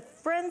it. When the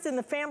friends and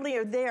the family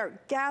are there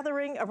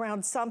gathering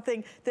around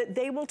something that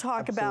they will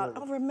talk about.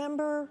 Oh,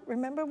 remember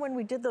when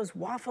we did those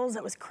waffles?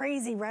 That was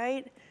crazy,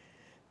 right?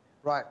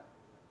 Right.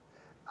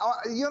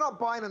 You're not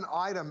buying an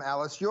item,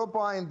 Alice. You're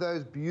buying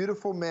those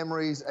beautiful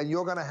memories, and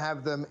you're going to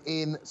have them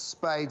in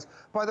spades.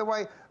 By the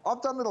way,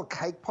 I've done little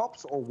cake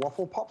pops, or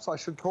waffle pops, I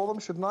should call them,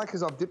 shouldn't I?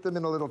 Because I've dipped them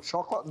in a little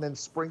chocolate and then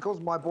sprinkles.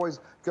 My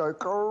boys go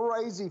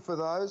crazy for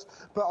those.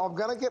 But I'm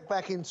going to get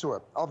back into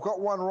it. I've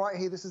got one right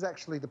here. This is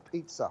actually the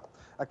pizza.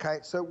 Okay,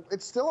 so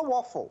it's still a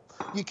waffle.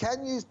 You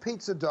can use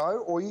pizza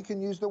dough, or you can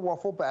use the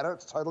waffle batter.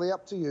 It's totally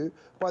up to you.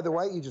 By the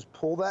way, you just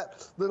pull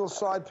that little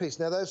side piece.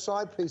 Now, those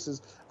side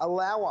pieces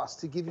allow us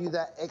to give you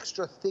that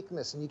extra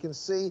thickness, and you can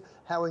see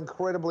how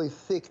incredibly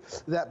thick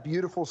that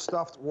beautiful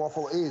stuffed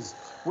waffle is.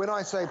 When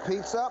I say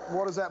pizza,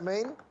 what does that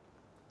mean?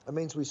 It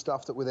means we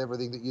stuffed it with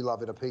everything that you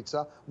love in a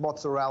pizza.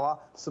 Mozzarella,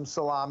 some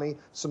salami,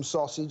 some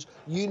sausage,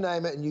 you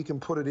name it, and you can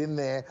put it in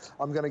there.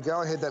 I'm going to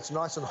go ahead. That's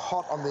nice and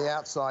hot on the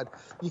outside.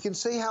 You can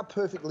see how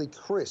perfectly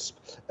crisp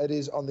it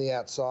is on the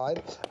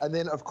outside. And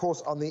then, of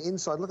course, on the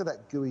inside, look at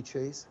that gooey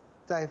cheese.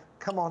 Dave,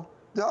 come on.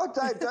 Oh,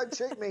 Dave, don't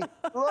cheat me.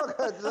 Look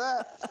at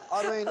that.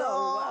 I mean,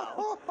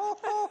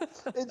 wow.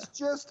 It's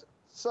just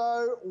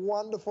so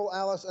wonderful,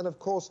 Alice. And of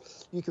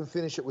course, you can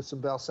finish it with some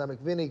balsamic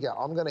vinegar.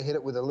 I'm going to hit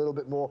it with a little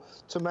bit more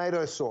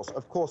tomato sauce.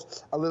 Of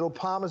course, a little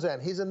Parmesan.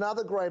 Here's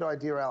another great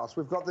idea, Alice.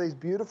 We've got these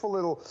beautiful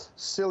little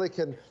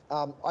silicone,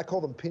 I call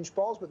them pinch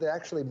bowls, but they're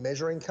actually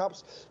measuring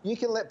cups. You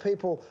can let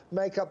people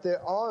make up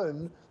their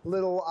own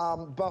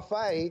little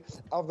buffet.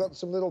 I've got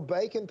some little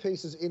bacon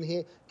pieces in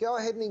here. Go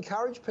ahead and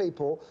encourage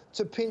people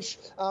to pinch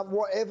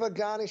whatever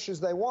garnishes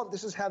they want.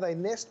 This is how they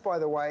nest, by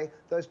the way.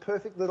 Those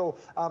perfect little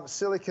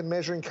silicone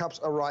measuring cups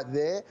are right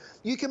there.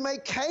 You can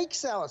make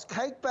cakes, Alice.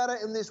 Cake batter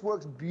in this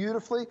works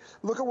beautifully.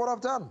 Look at what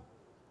I've done.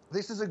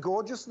 This is a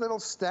gorgeous little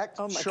stacked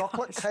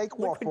chocolate cake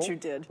waffle. Look what you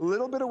did. A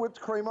little bit of whipped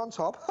cream on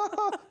top,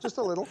 just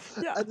a little.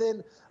 Yeah. And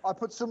then I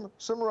put some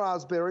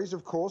raspberries,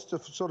 of course, to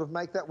sort of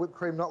make that whipped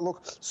cream not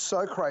look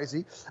so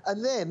crazy.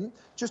 And then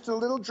just a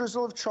little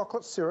drizzle of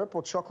chocolate syrup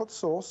or chocolate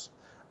sauce.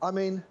 I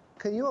mean,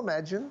 can you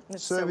imagine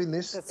serving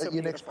this at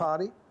your next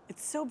party?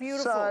 It's so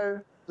beautiful.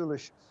 So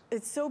delicious.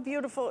 It's so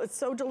beautiful. It's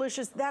so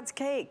delicious. That's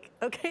cake.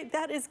 Okay,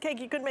 that is cake.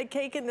 You could make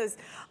cake in this.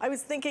 I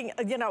was thinking,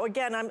 you know,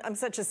 again, I'm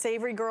such a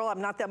savory girl.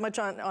 I'm not that much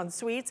on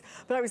sweets,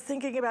 but I was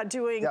thinking about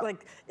doing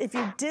like, if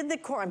you did the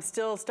corn, I'm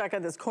still stuck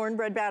on this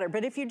cornbread batter,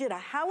 but if you did a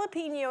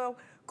jalapeno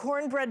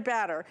cornbread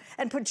batter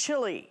and put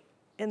chili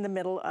in the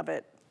middle of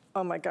it,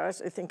 oh my gosh,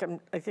 I think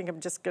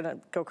I'm just gonna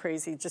go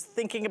crazy just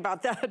thinking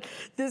about that.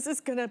 This is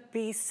gonna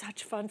be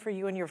such fun for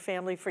you and your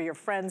family, for your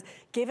friends.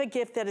 Give a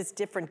gift that is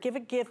different. Give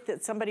a gift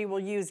that somebody will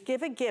use.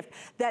 Give a gift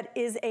that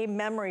is a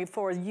memory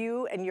for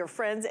you and your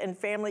friends and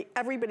family.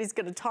 Everybody's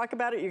gonna talk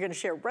about it. You're gonna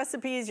share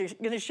recipes. You're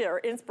gonna share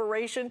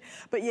inspiration,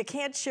 but you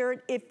can't share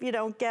it if you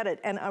don't get it.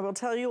 And I will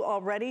tell you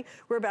already,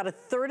 we're about a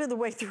third of the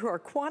way through our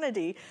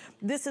quantity.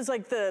 This is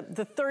like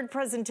the third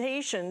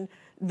presentation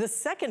the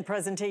second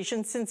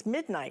presentation since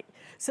midnight.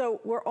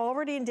 So we're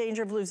already in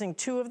danger of losing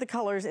 2 of the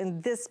colors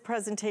in this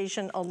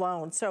presentation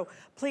alone. So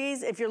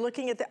please, if you're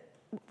looking at the,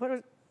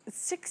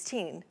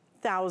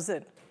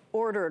 16,000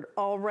 ordered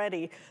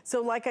already.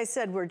 So like I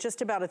said, we're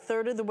just about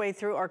 1/3 of the way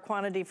through our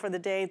quantity for the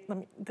day.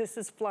 This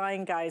is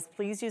flying, guys.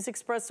 Please use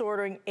express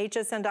ordering,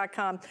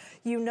 hsn.com.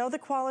 You know the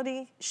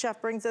quality Chef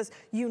brings us.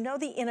 You know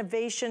the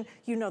innovation.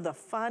 You know the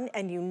fun.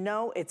 And you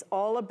know it's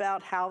all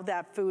about how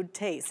that food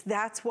tastes.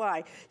 That's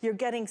why you're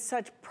getting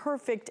such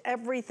perfect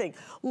everything.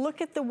 Look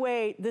at the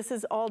way this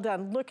is all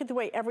done. Look at the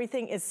way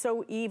everything is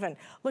so even.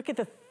 Look at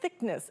the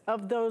thickness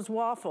of those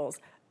waffles.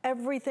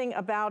 Everything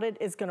about it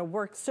is gonna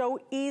work so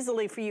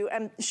easily for you.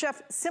 And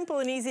Chef, simple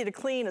and easy to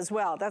clean as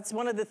well. That's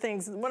one of the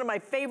things, one of my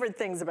favorite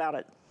things about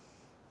it.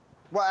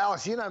 Well,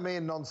 Alice, you know me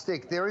and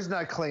non-stick. There is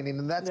no cleaning,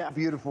 and that's a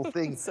beautiful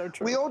thing. So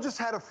true. We all just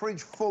had a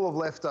fridge full of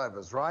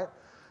leftovers, right?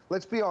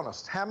 Let's be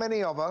honest. How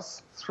many of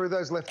us threw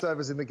those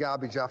leftovers in the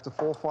garbage after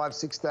 4, 5,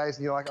 6 days,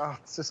 and you're like, oh,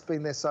 it's just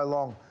been there so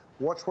long.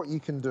 Watch what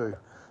you can do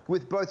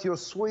with both your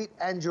sweet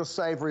and your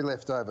savory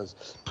leftovers.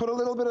 Put a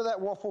little bit of that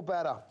waffle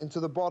batter into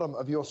the bottom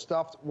of your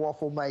stuffed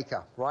waffle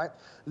maker, right?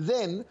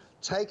 Then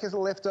take a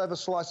leftover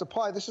slice of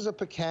pie. This is a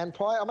pecan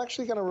pie. I'm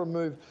actually going to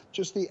remove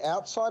just the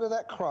outside of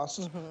that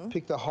crust,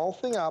 pick the whole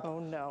thing up,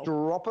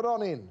 drop it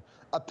on in.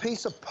 A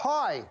piece of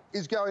pie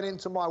is going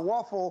into my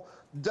waffle.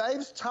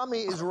 Dave's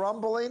tummy is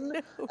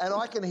rumbling, and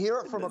I can hear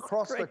it from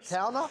across the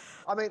counter.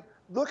 I mean,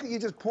 look, you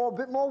just pour a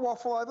bit more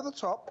waffle over the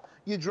top.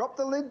 You drop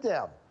the lid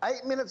down.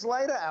 8 minutes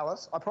later,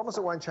 Alice, I promise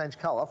it won't change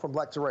color from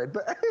black to red,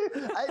 but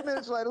 8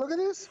 minutes later, look at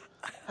this.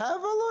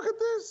 Have a look at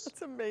this.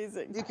 It's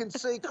amazing. You can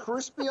see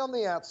crispy on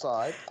the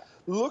outside.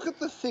 Look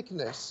at the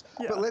thickness,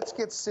 but let's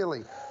get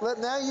silly.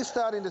 Now you're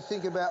starting to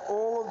think about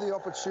all of the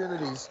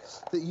opportunities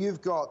that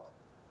you've got.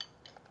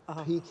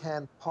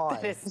 Pecan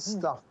pie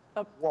stuffed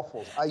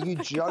waffles. Are you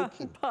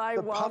joking?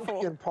 The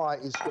pumpkin pie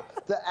is good.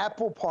 The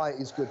apple pie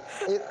is good.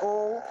 It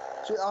all,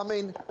 I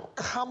mean,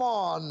 come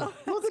on.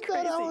 Look at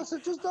that, Alice.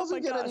 It just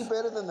doesn't get any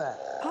better than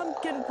that.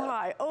 Pumpkin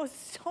pie. Oh,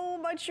 so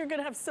much. You're going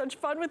to have such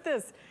fun with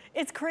this.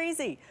 It's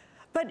crazy.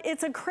 But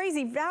it's a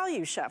crazy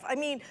value, Chef. I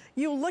mean,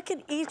 you look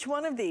at each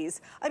one of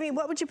these. I mean,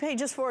 what would you pay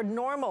just for a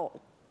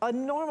normal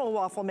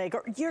waffle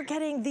maker? You're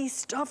getting the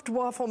stuffed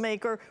waffle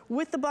maker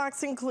with the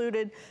box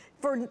included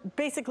for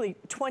basically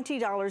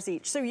 $20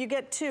 each. So you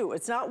get 2.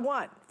 It's not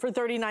 1 for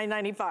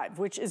 $39.95,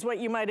 which is what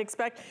you might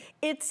expect.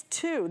 It's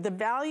 2. The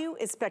value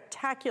is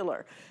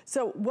spectacular.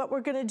 So what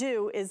we're gonna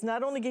do is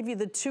not only give you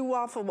the 2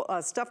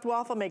 stuffed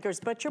waffle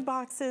makers, but your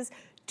boxes,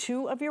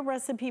 2 of your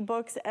recipe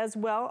books as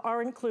well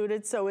are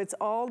included, so it's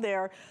all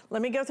there.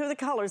 Let me go through the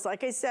colors.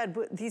 Like I said,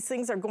 these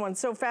things are going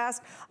so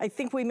fast. I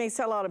think we may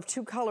sell out of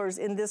 2 colors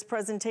in this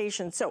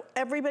presentation. So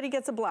everybody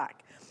gets a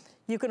black.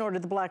 You can order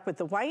the black with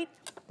the white,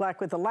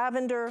 black with the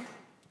lavender,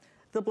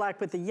 the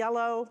black with the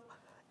yellow.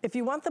 If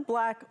you want the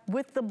black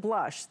with the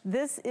blush,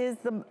 this is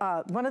the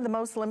one of the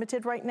most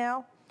limited right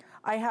now.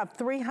 I have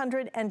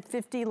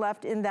 350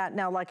 left in that.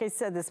 Now, like I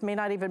said, this may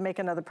not even make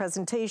another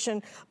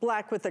presentation.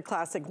 Black with the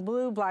classic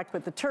blue, black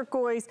with the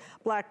turquoise,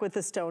 black with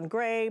the stone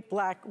gray,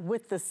 black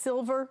with the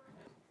silver.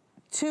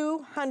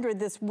 200,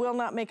 this will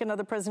not make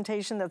another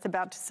presentation, that's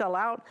about to sell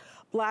out.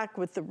 Black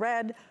with the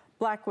red,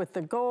 black with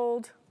the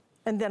gold,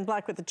 and then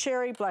black with the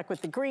cherry, black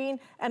with the green,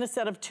 and a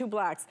set of 2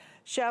 blacks.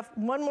 Chef,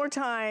 one more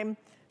time,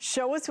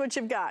 show us what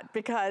you've got,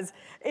 because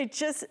it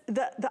just,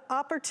 the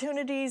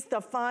opportunities,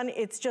 the fun,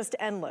 it's just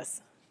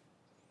endless.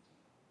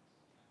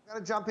 I'm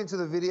going to jump into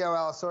the video,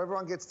 Alice, so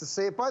everyone gets to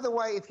see it. By the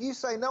way, if you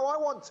say, no, I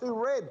want 2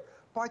 red,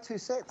 buy 2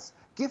 sets.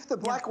 Gift the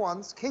black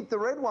ones, keep the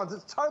red ones.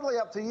 It's totally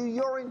up to you.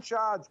 You're in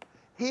charge.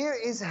 Here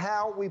is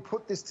how we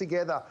put this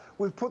together.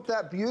 We've put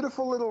that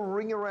beautiful little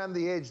ring around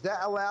the edge. That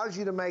allows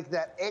you to make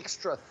that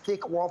extra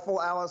thick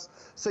waffle, Alice.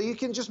 So you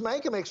can just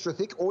make them extra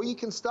thick, or you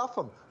can stuff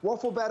them.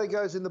 Waffle batter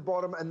goes in the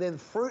bottom, and then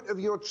fruit of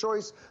your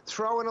choice.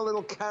 Throw in a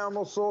little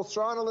caramel sauce,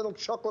 throw in a little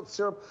chocolate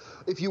syrup.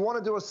 If you want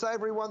to do a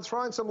savory one,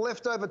 throw in some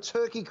leftover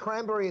turkey,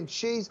 cranberry, and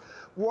cheese.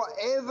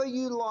 Whatever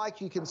you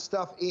like, you can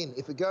stuff in.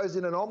 If it goes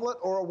in an omelet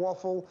or a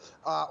waffle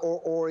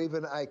or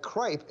even a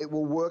crepe, it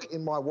will work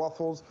in my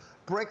waffles.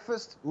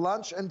 Breakfast,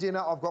 lunch, and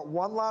dinner. I've got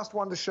one last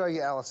one to show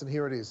you, Alice, and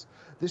here it is.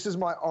 This is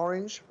my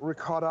orange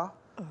ricotta.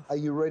 Are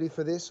you ready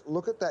for this?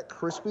 Look at that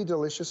crispy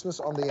deliciousness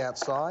on the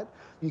outside.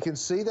 You can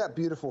see that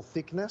beautiful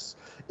thickness.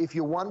 If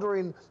you're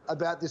wondering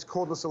about this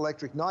cordless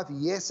electric knife,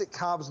 yes, it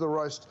carves the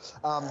roast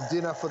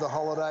dinner for the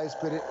holidays,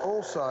 but it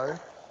also,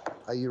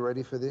 are you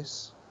ready for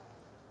this?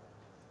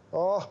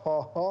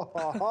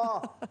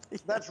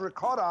 That's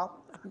ricotta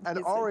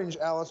and orange,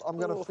 Alice. I'm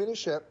going to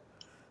finish it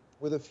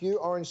with a few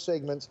orange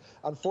segments.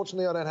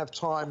 Unfortunately, I don't have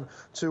time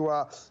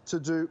to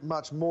do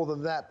much more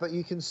than that, but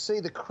you can see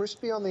the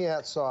crispy on the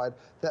outside,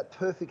 that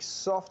perfect,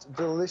 soft,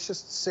 delicious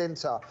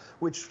center,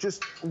 which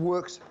just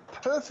works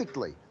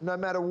perfectly, no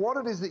matter what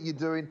it is that you're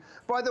doing.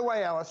 By the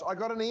way, Alice, I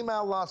got an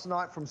email last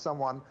night from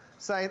someone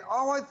saying,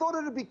 oh, I thought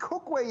it'd be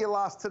cookware your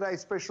last Today's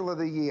Special of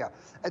the year.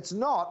 It's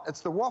not, it's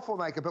the waffle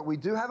maker, but we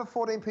do have a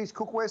 14-piece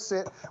cookware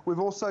set. We've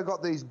also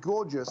got these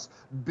gorgeous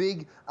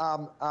big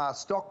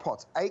stock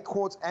pots, 8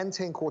 quarts and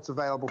 10 quarts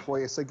available for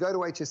you. So go to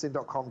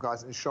hsn.com,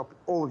 guys, and shop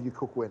all of your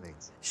cookware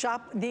needs.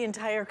 Shop the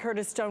entire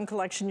Curtis Stone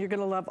collection. You're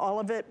gonna love all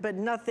of it, but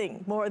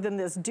nothing more than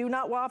this. Do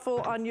not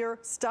waffle on your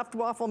stuffed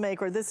waffle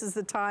maker. This is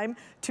the time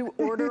to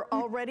order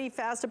already,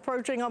 fast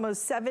approaching,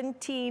 almost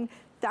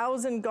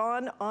 17,000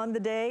 gone on the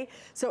day.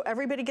 So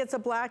everybody gets a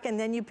black, and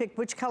then you pick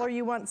which color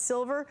you want.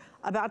 Silver,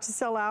 about to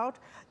sell out.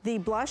 The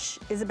blush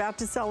is about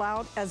to sell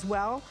out as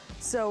well.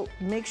 So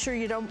make sure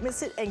you don't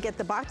miss it and get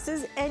the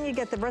boxes, and you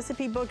get the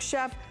recipe book,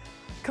 Chef.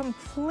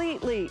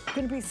 Completely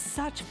gonna be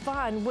such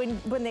fun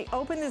when they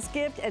open this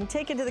gift and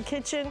take it to the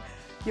kitchen.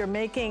 You're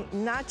making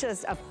not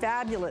just a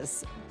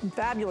fabulous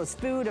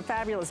food, a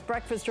fabulous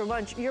breakfast or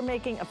lunch, you're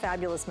making a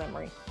fabulous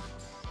memory.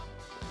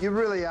 You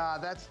really are.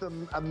 That's the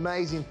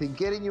amazing thing.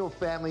 Getting your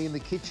family in the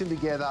kitchen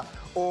together,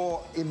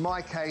 or in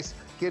my case,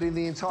 getting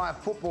the entire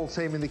football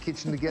team in the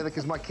kitchen together,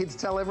 because my kids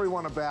tell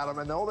everyone about them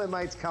and all their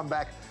mates come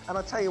back. And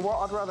I tell you what,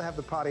 I'd rather have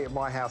the party at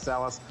my house,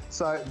 Alice.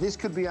 So this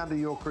could be under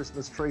your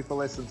Christmas tree for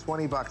less than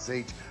 20 bucks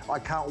each. I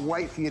can't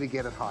wait for you to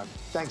get it home.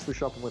 Thanks for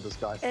shopping with us,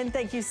 guys. And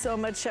thank you so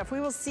much, Chef. We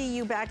will see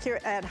you back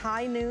here at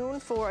high noon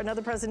for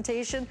another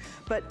presentation,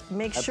 but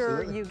make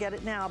sure you get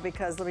it now,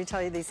 because let me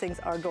tell you, these things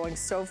are going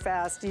so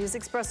fast. Use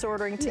express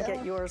ordering to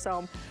get yours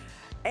home.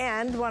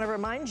 And want to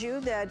remind you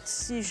that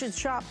you should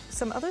shop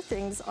some other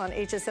things on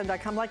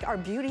hsn.com, like our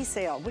beauty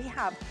sale. We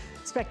have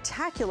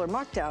spectacular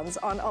markdowns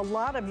on a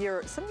lot of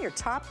some of your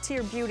top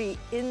tier beauty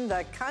in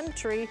the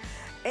country.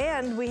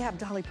 And we have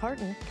Dolly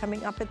Parton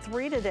coming up at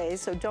 3 today,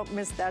 so don't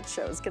miss that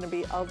show. It's going to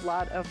be a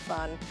lot of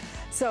fun.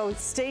 So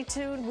stay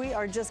tuned. We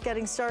are just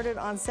getting started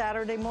on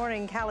Saturday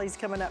morning. Callie's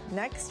coming up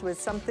next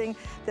with something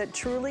that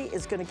truly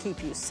is going to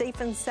keep you safe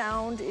and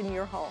sound in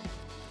your home.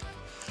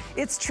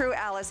 It's true,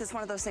 Alice. It's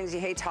one of those things you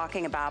hate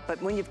talking about, but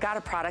when you've got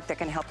a product that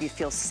can help you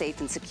feel safe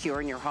and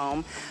secure in your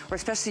home, or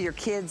especially your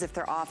kids if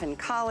they're off in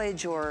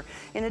college or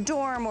in a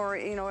dorm or,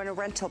 you know, in a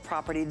rental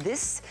property,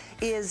 this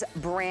is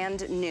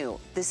brand new.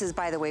 This is,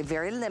 by the way,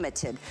 very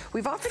limited.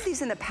 We've offered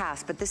these in the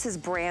past, but this is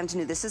brand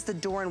new. This is the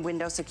door and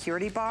window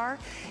security bar.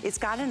 It's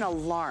got an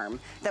alarm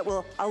that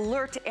will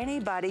alert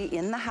anybody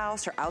in the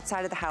house or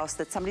outside of the house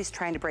that somebody's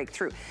trying to break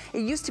through. It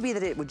used to be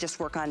that it would just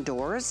work on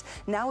doors.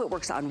 Now it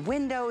works on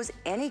windows,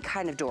 any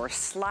kind of door,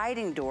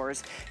 sliding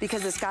doors,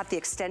 because it's got the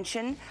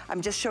extension.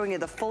 I'm just showing you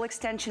the full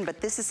extension,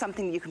 but this is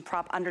something that you can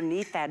prop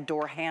underneath that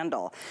door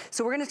handle.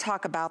 So we're going to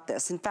talk about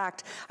this. In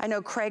fact, I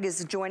know Craig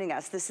is joining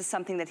us. This is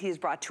something that he's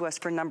brought to us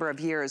for a number of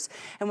years.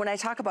 And when I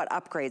talk about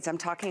upgrades, I'm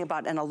talking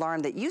about an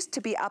alarm that used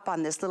to be up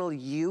on this little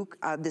yoke,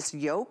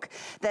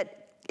 that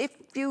if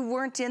you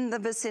weren't in the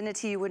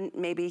vicinity, you wouldn't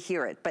maybe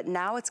hear it. But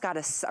now it's got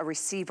a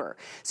receiver.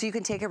 So you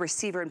can take a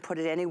receiver and put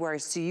it anywhere,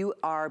 so you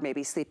are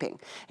maybe sleeping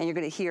and you're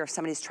gonna hear if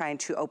somebody's trying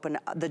to open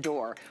the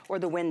door or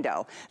the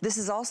window. This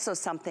is also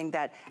something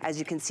that, as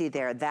you can see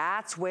there,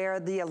 that's where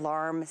the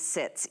alarm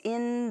sits,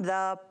 in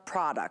the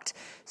product.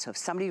 So if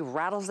somebody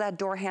rattles that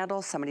door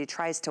handle, somebody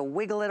tries to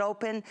wiggle it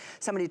open,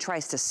 somebody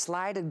tries to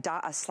slide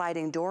a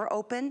sliding door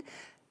open,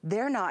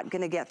 they're not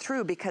gonna get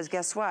through, because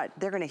guess what?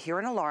 They're gonna hear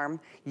an alarm,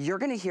 you're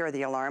gonna hear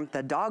the alarm,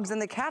 the dogs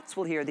and the cats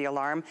will hear the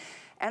alarm,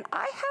 and I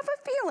have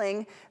a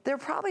feeling they're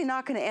probably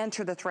not gonna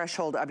enter the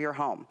threshold of your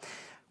home.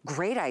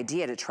 Great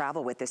idea to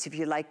travel with this if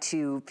you'd like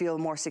to feel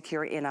more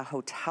secure in a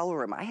hotel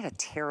room. I had a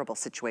terrible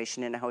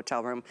situation in a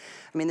hotel room.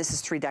 I mean, this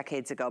is 3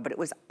 decades ago, but it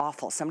was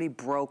awful. Somebody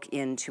broke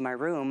into my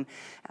room.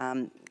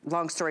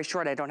 Long story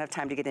short, I don't have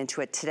time to get into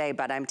it today,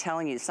 but I'm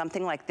telling you,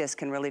 something like this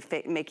can really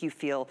make you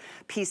feel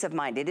peace of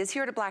mind. It is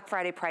here at a Black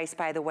Friday price,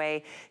 by the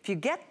way. If you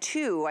get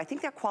 2, I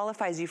think that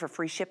qualifies you for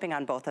free shipping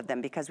on both of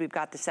them, because we've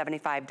got the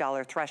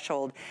 $75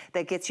 threshold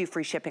that gets you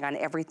free shipping on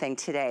everything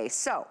today.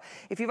 So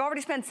if you've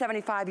already spent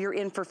 $75, you're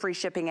in for free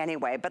shipping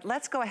anyway. But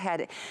let's go ahead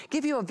and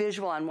give you a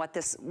visual on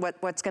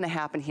what's gonna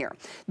happen here.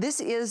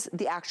 This is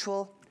the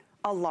actual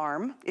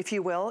alarm, if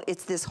you will.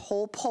 It's this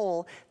whole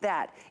pole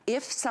that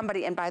if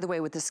somebody, and by the way,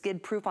 with the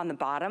skid proof on the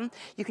bottom,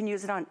 you can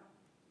use it on,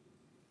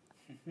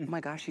 oh my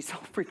gosh, he's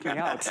all freaking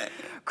out.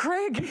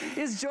 Craig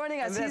is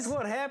joining us. And that's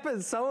what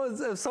happens.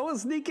 If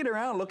someone's sneaking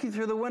around looking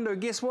through the window,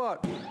 guess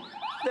what?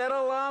 That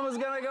alarm is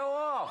gonna go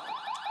off.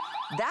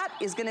 That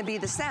is gonna be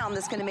the sound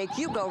that's gonna make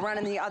you go run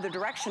in the other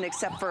direction,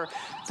 except for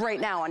right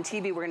now on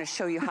TV, we're gonna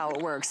show you how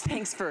it works.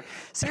 Thanks for,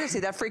 seriously,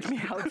 that freaked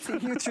me out,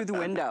 seeing you through the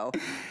window.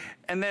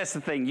 And that's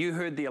the thing, you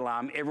heard the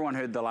alarm, everyone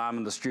heard the alarm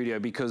in the studio,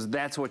 because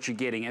that's what you're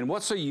getting. And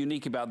what's so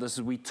unique about this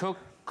is we took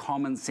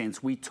common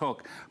sense, we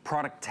took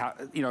product,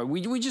 you know,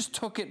 we just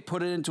took it,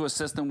 put it into a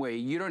system where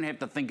you don't have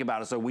to think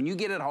about it. So when you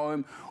get it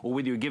home, or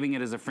whether you're giving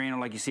it as a friend, or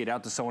like you said,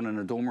 out to someone in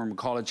a dorm room or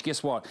college,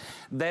 guess what?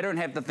 They don't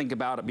have to think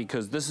about it,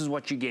 because this is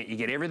what you get. You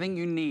get everything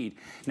you need.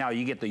 Now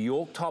you get the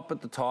York top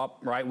at the top,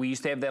 right? We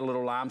used to have that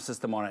little alarm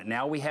system on it.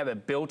 Now we have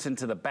it built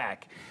into the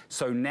back.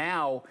 So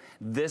now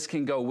this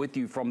can go with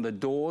you from the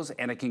doors,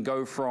 and it can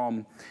go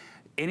from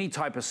any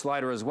type of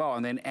slider as well.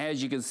 And then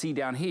as you can see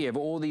down here, you have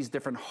all these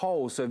different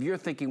holes. So if you're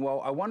thinking,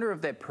 well, I wonder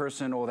if that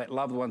person or that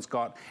loved one's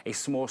got a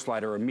small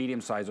slider or a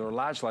medium size or a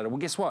large slider. Well,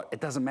 guess what?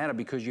 It doesn't matter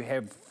because you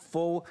have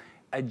full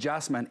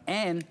adjustment.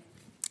 And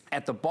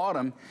at the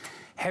bottom,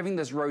 having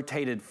this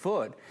rotated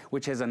foot,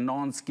 which has a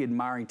non-skid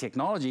marring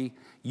technology,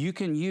 you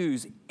can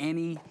use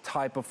any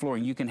type of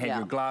flooring. You can have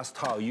your glass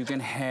tile, you can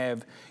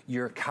have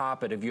your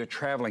carpet if you're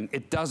traveling.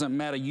 It doesn't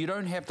matter. You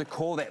don't have to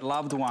call that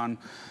loved one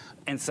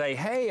and say,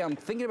 hey, I'm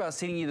thinking about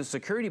sending you the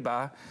security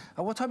bar.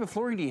 What type of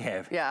flooring do you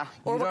have? Yeah,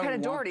 or what kind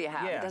of door do you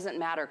have? It doesn't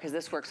matter because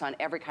this works on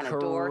every kind of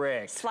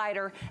door,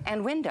 slider,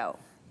 and window.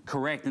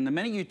 Correct, and the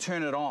minute you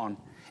turn it on,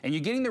 and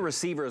you're getting the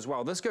receiver as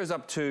well. This goes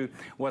up to,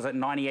 was it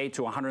 98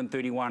 to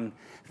 131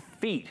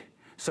 feet.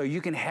 So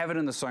you can have it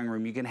in the sewing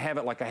room. You can have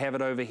it like I have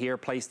it over here,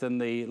 placed in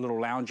the little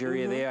lounge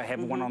area there. I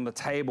have one on the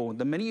table.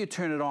 The minute you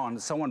turn it on,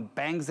 someone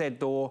bangs that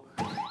door,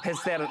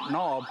 hits that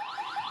knob,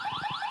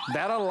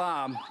 that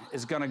alarm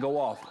is gonna go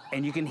off,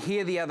 and you can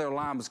hear the other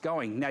alarms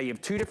going. Now you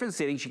have two different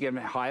settings. You can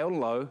have it high or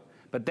low,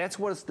 but that's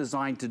what it's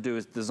designed to do.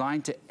 It's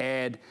designed to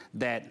add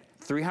that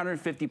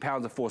 350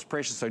 pounds of force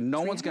pressure, so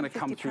no one's gonna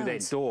come through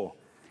that door.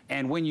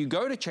 And when you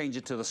go to change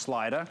it to the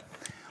slider,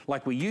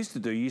 like we used to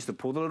do, you used to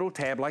pull the little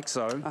tab like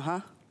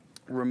so,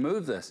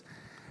 remove this.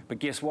 But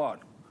guess what?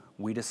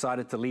 We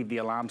decided to leave the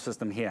alarm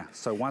system here.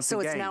 So once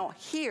again, it's now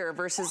here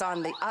versus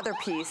on the other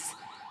piece.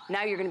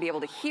 Now you're going to be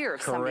able to hear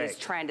if somebody's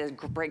trying to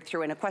break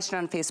through. And a question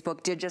on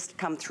Facebook did just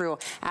come through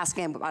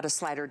asking about a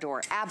slider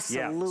door.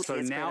 Absolutely, so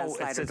now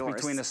it sits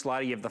between the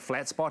slider. You have the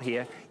flat spot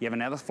here. You have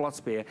another flat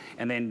spare,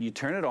 and then you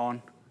turn it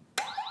on.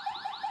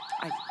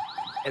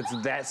 It's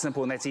that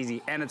simple and that's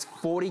easy. And it's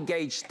 40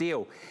 gauge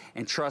steel.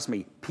 And trust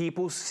me,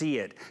 people see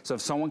it. So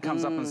if someone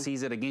comes up and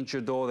sees it against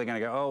your door, they're gonna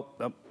go,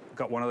 oh,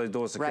 got one of those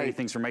door security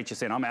things from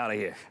HSN, I'm out of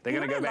here. They're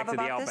gonna go back to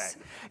the Outback.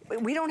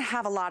 We don't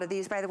have a lot of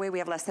these, by the way. We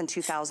have less than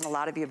 2,000. A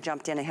lot of you have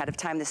jumped in ahead of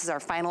time. This is our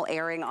final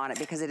airing on it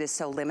because it is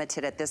so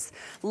limited at this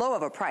low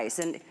of a price.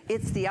 And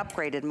it's the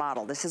upgraded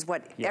model. This is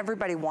what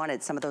everybody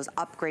wanted, some of those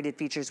upgraded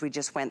features we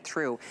just went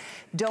through.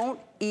 Don't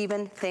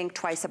even think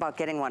twice about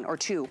getting one or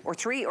two or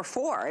three or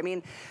four. I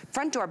mean,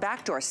 front door,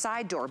 back door,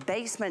 side door,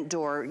 basement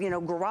door, you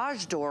know,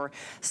 garage door,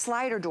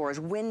 slider doors,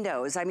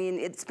 windows. I mean,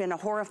 it's been a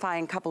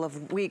horrifying couple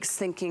of weeks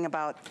thinking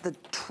about the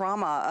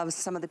trauma of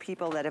some of the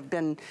people that have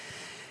been,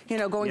 you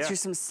know, going through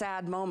some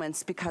sad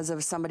moments because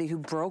of somebody who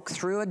broke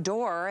through a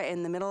door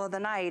in the middle of the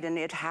night. And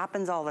it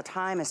happens all the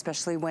time,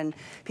 especially when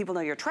people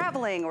know you're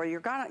traveling or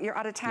you're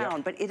out of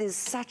town. But it is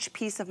such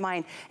peace of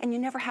mind. And you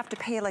never have to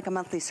pay like a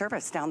monthly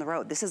service down the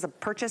road. This is a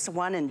purchase,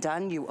 one and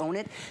done. You own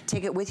it.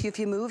 Take it with you if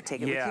you move.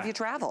 Take it with you if you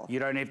travel. You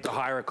don't have to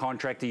hire a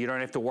contractor. You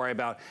don't have to worry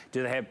about,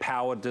 do they have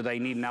power? Do they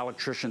need an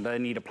electrician? Do they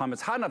need a plumber?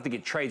 It's hard enough to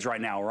get trades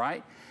right now,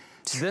 right?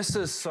 This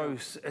is so,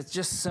 it's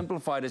just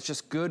simplified. It's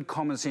just good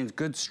common sense,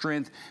 good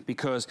strength,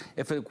 because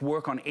if it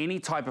work on any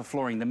type of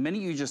flooring, the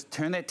minute you just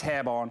turn that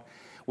tab on,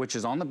 which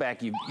is on the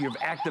back, you've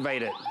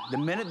activated it. The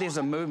minute there's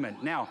a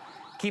movement. Now,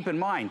 keep in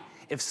mind,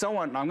 if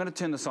someone, I'm gonna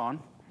turn this on,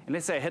 and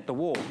let's say I hit the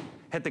wall,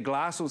 hit the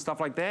glass and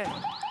stuff like that,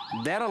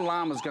 that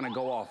alarm is gonna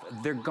go off.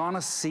 They're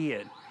gonna see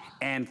it.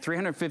 And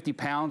 350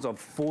 pounds of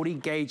 40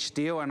 gauge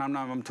steel, and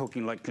I'm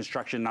talking like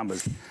construction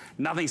numbers.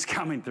 Nothing's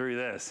coming through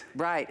this.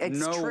 Right,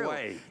 it's true. No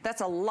way.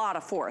 That's a lot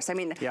of force. I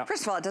mean,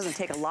 first of all, it doesn't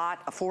take a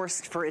lot of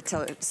force for it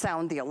to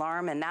sound the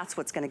alarm, and that's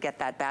what's gonna get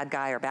that bad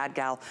guy or bad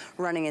gal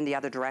running in the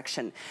other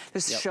direction.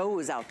 There's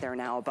shows out there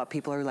now about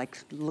people who are like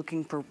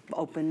looking for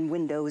open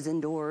windows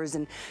and doors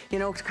and, you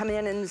know, to come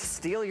in and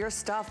steal your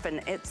stuff,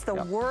 and it's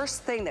the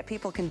worst thing that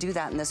people can do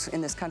that in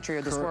this country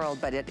or this world,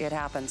 but it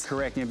happens.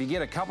 Correct, and if you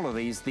get a couple of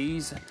these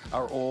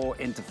are all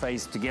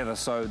interfaced together,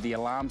 so the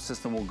alarm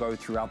system will go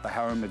throughout the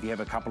home if you have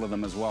a couple of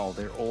them as well.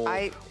 They're all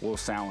will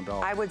sound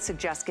off. I would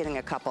suggest getting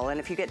a couple, and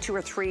if you get 2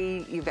 or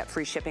 3, you've got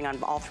free shipping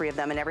on all 3 of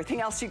them, and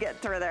everything else you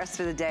get through the rest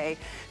of the day.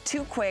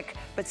 Too quick,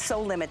 but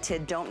so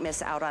limited. Don't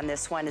miss out on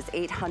this one. It's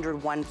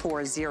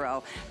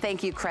 800-140.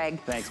 Thank you, Craig.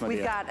 Thanks, my dear.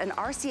 We've got an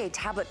RCA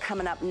tablet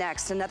coming up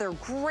next. Another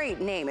great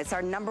name. It's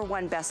our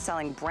 #1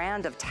 best-selling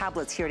brand of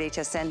tablets here at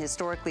HSN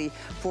historically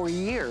for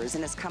years,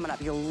 and it's coming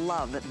up. You'll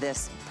love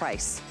this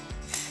price.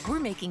 We're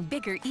making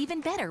bigger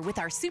even better with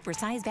our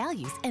supersize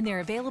values, and they're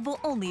available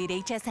only at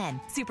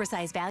HSN.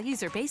 Supersize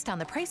values are based on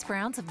the price per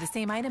ounce of the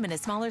same item in a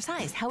smaller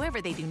size.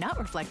 However, they do not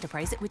reflect a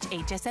price at which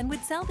HSN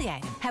would sell the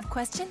item. Have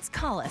questions?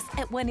 Call us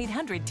at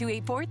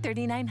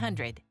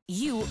 1-800-284-3900.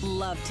 You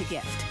love to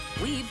gift.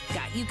 We've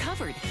got you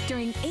covered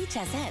during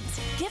HSN's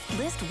Gift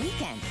List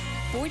Weekend.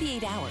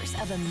 48 hours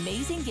of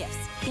amazing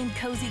gifts in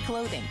cozy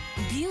clothing,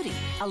 beauty,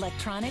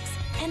 electronics,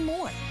 and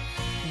more.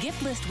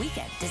 Gift List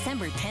Weekend,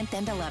 December 10th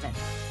and 11th.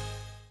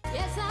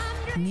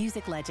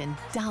 Music legend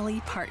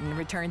Dolly Parton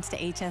returns to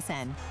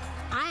HSN.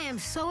 I am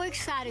so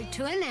excited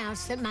to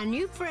announce that my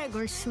new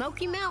fragrance,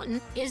 Smoky Mountain,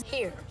 is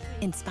here.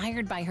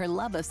 Inspired by her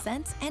love of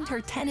scents and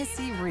her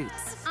Tennessee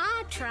roots.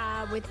 I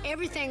try with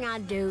everything I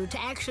do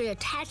to actually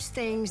attach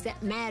things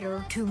that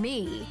matter to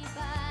me,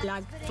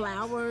 like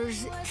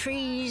flowers,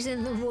 trees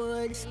in the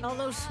woods, all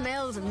those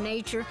smells of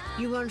nature.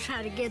 You want to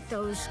try to get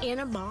those in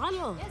a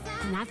bottle,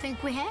 and I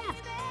think we have.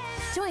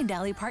 Join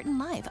Dolly Parton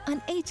live on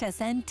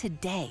HSN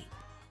today.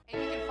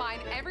 And you can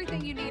find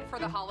everything you need for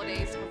the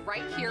holidays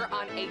right here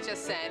on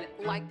HSN,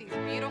 like these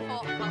beautiful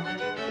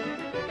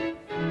holiday.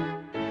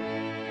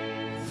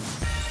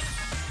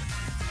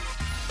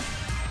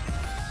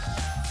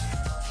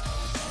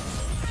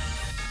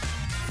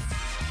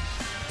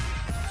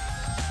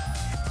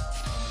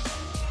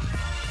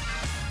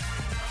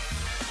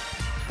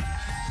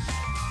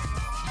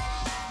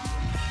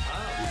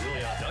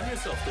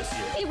 This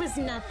year. It was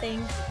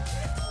nothing.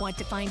 Want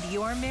to find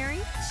your Mary?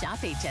 Shop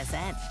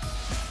HSN.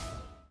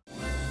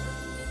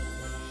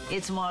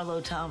 It's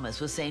Marlo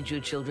Thomas with St.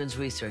 Jude Children's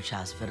Research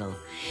Hospital.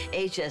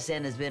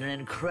 HSN has been an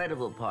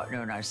incredible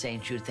partner in our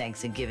St. Jude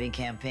Thanks and Giving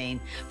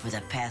campaign for the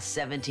past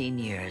 17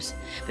 years.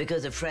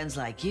 Because of friends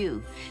like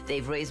you,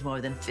 they've raised more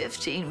than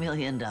 $15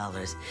 million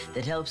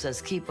that helps us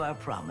keep our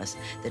promise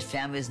that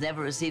families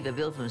never receive a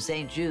bill from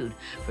St. Jude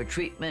for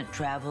treatment,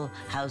 travel,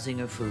 housing,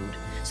 or food,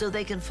 so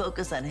they can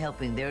focus on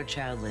helping their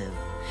child live.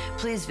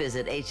 Please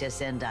visit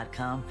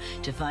hsn.com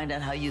to find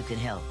out how you can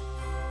help.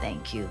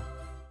 Thank you.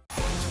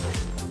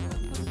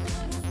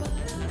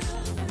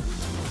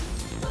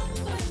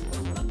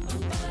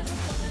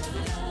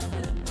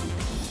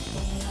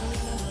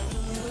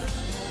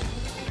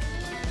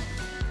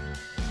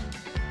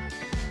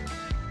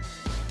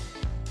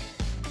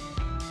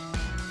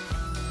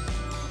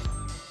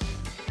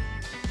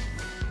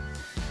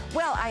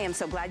 Well, I am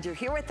so glad you're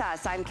here with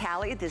us. I'm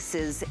Callie. This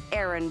is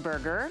Erin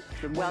Berger.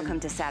 Welcome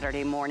to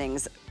Saturday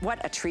Mornings. What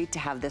a treat to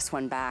have this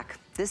one back.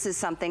 This is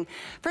something,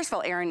 first of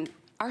all, Erin,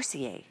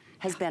 RCA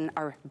has been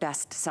our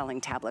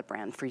best-selling tablet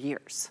brand for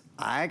years.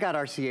 I got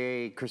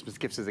RCA Christmas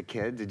gifts as a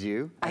kid, did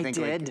you? I think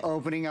did. Like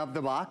opening up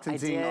the box and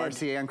seeing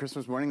RCA on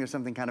Christmas morning, there's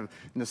something kind of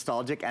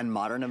nostalgic and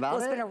modern about it.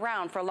 Well, it's been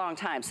around for a long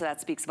time, so that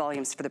speaks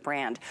volumes for the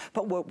brand.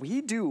 But what we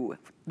do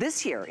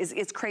this year is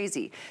it's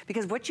crazy,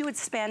 because what you would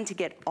spend to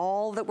get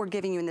all that we're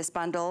giving you in this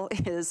bundle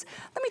is,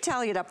 let me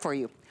tally it up for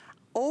you,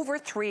 over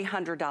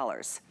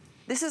 $300.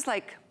 This is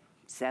like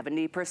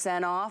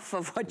 70% off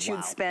of what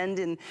you'd spend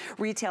in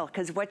retail,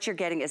 because what you're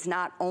getting is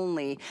not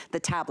only the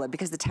tablet,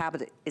 because the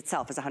tablet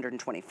itself is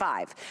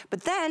 $125,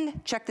 but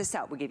then check this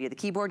out. We give you the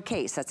keyboard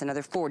case, that's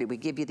another $40. We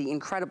give you the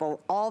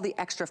incredible, all the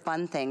extra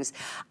fun things.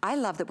 I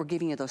love that we're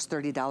giving you those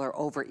 $30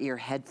 over-ear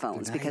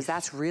headphones, because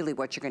that's really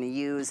what you're gonna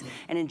use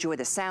and enjoy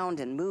the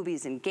sound and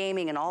movies and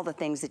gaming and all the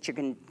things that you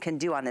can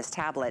do on this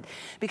tablet,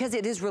 because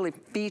it is really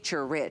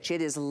feature rich,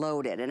 it is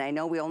loaded. And I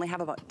know we only have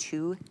about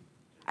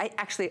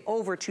actually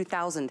over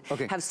 2,000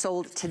 have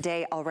sold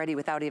today already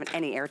without even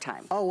any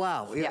airtime. Oh,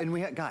 wow. Yeah. And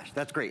we had, gosh,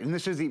 that's great. And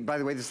this is, by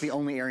the way, this is the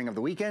only airing of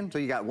the weekend, so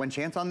you got one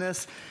chance on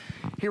this.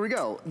 Here we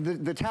go.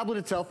 The tablet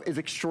itself is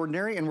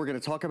extraordinary, and we're going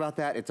to talk about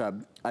that. It's a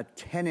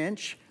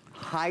 10-inch,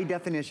 high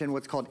definition,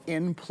 what's called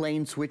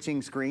in-plane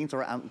switching screen.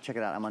 So check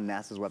it out. I'm on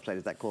NASA's website.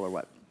 Is that cool or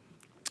what?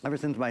 Ever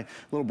since my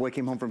little boy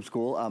came home from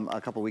school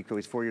a couple weeks ago,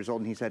 he's 4 years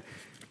old, and he said,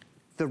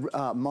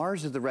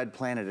 Mars is the red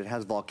planet, it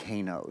has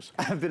volcanoes.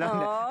 I've been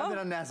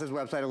on NASA's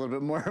website a little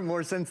bit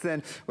more since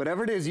then.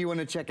 Whatever it is you want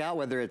to check out,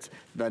 whether it's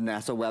the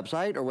NASA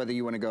website or whether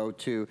you want to go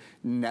to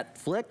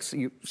Netflix,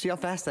 you see how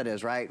fast that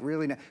is, right?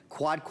 Really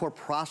quad-core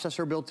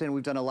processor built in.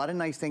 We've done a lot of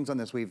nice things on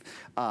this. We've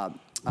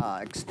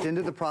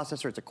extended the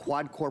processor. It's a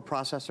quad-core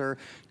processor,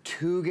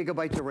 2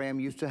 gigabytes of RAM.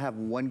 Used to have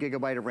 1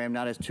 gigabyte of RAM,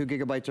 now it has 2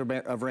 gigabytes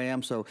of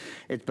RAM, so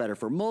it's better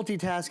for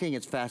multitasking,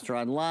 it's faster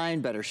online,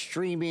 better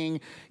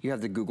streaming. You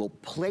have the Google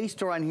Play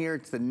Store on here.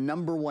 It's the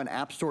 #1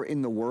 app store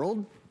in the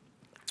world.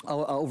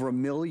 Over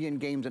 1 million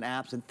games and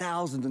apps and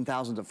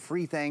thousands of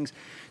free things.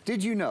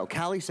 Did you know,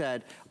 Callie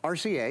said,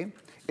 RCA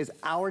is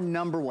our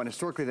 #1,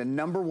 historically the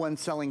 #1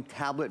 selling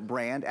tablet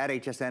brand at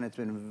HSN. It's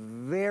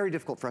been very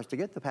difficult for us to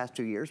get the past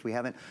 2 years. We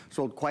haven't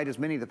sold quite as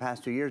many the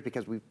past 2 years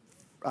because we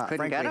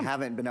frankly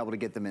haven't been able to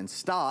get them in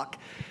stock.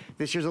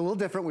 This year's a little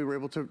different. We were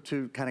able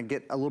to kind of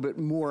get a little bit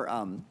more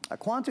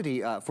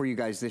quantity for you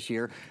guys this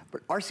year.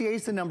 But RCA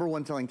is the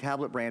 #1 selling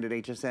tablet brand at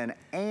HSN,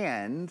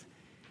 and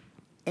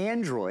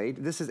Android,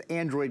 this is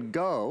Android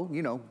Go,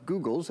 you know,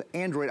 Google's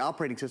Android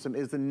operating system,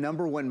 is the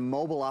 #1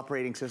 mobile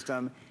operating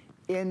system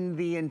in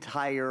the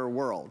entire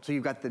world. So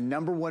you've got the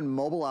 #1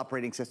 mobile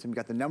operating system, you've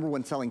got the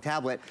 #1 selling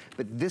tablet,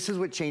 but this is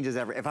what changes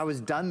everything. If I was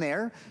done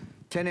there,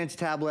 10-inch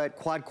tablet,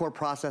 quad-core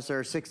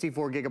processor,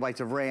 64 gigabytes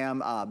of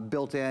RAM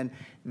built in,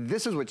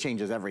 this is what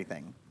changes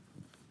everything.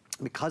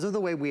 Because of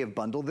the way we have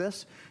bundled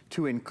this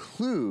to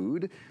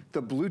include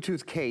the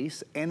Bluetooth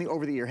case and the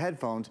over-the-ear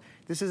headphones,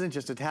 this isn't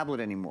just a tablet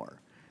anymore.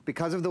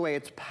 Because of the way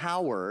it's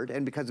powered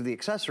and because of the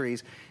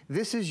accessories,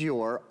 this is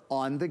your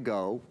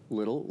on-the-go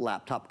little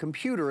laptop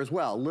computer as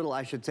well. Little,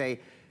 I should say,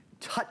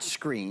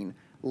 touchscreen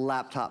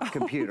laptop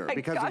computer. Oh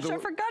my gosh, I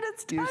forgot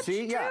it's touch You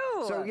see? too. Yeah.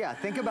 So yeah,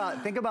 think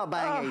about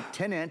buying a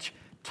 10-inch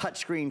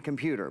touchscreen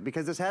computer,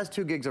 because this has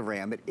 2 gigs of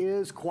RAM. It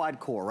is quad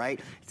core, right?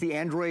 It's the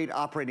Android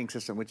operating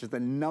system, which is the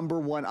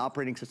 #1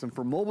 operating system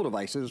for mobile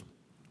devices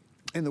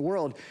in the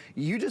world.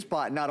 You just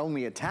bought not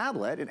only a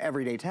tablet, an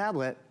everyday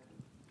tablet,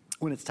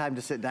 when it's time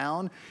to sit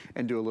down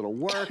and do a little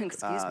work,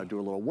 do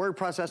a little word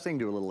processing,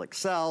 do a little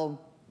Excel,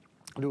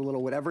 do a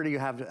little whatever you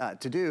have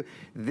to do,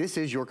 this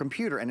is your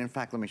computer. And in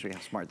fact, let me show you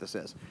how smart this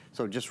is.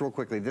 So just real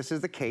quickly, this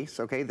is the case,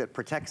 okay, that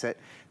protects it.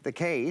 The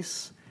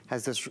case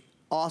has this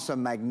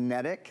awesome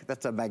magnetic,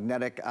 that's a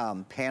magnetic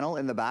panel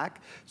in the back,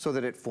 so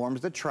that it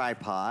forms the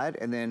tripod,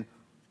 and then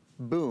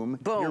boom,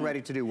 you're ready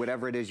to do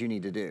whatever it is you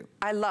need to do.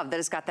 I love that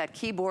it's got that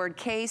keyboard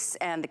case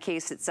and the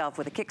case itself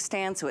with a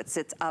kickstand, so it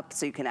sits up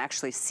so you can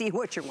actually see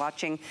what you're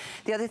watching.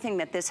 The other thing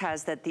that this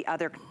has that the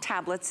other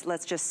tablets,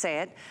 let's just say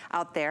it,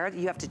 out there,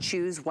 you have to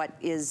choose what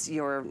is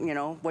your, you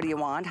know, what do you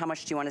want, how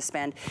much do you want to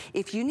spend.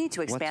 If you need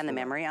to expand the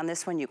memory on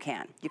this one, you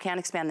can. You can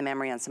expand the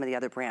memory on some of the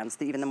other brands,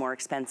 even the more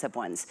expensive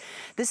ones.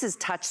 This is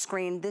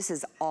touchscreen. This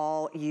is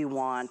all you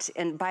want.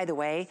 And by the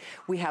way,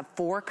 we have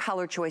 4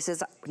 color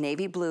choices,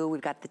 navy blue, we've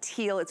got the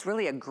teal. It's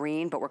really a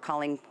green, but we're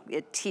calling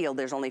it teal.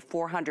 There's only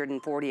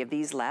 440 of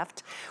these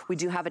left. We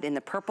do have it in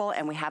the purple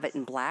and we have it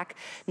in black.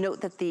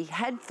 Note that the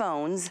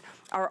headphones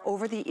are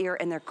over the ear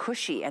and they're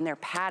cushy and they're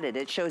padded.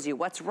 It shows you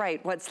what's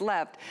right, what's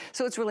left.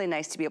 So it's really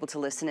nice to be able to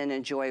listen and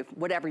enjoy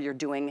whatever you're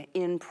doing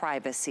in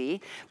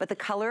privacy. But the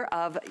color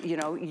of, you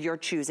know, your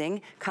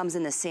choosing comes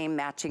in the same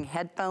matching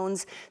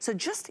headphones. So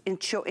just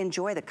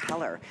enjoy the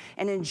color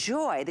and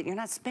enjoy that you're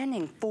not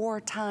spending 4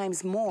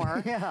 times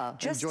more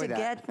just to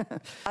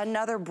get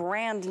another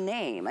brand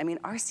name. I mean,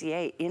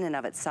 RCA in and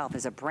of itself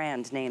is a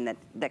brand name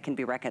that can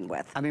be reckoned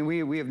with. I mean,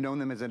 we have known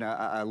them as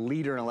a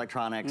leader in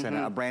electronics and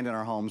a brand in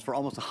our homes for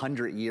almost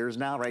 100 years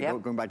now, right?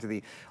 Going back to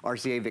the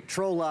RCA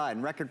Victrola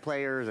and record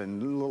players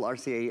and little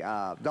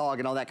RCA dog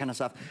and all that kind of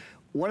stuff.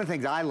 One of the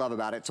things I love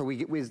about it, so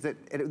is that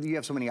you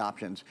have so many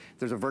options.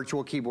 There's a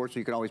virtual keyboard, so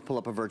you can always pull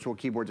up a virtual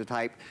keyboard to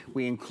type.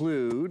 We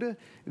include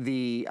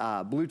the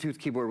Bluetooth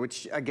keyboard,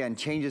 which again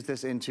changes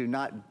this into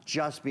not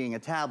just being a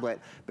tablet,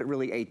 but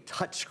really a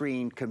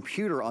touchscreen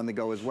computer on the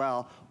go as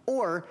well.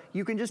 Or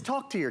you can just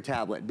talk to your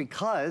tablet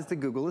because the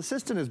Google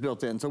Assistant is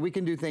built in. So we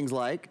can do things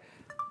like,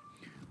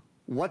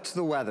 what's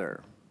the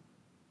weather?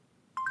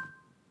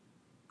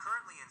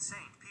 Currently in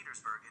St.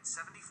 Petersburg, it's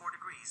 74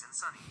 degrees and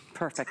sunny.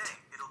 Perfect. Today,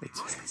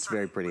 it's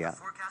very pretty out.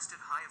 Forecasted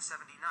high of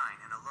 79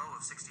 and a low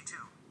of 62.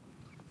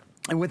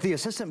 And with the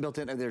Assistant built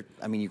in,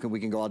 I mean, we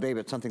can go all day,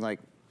 but something like,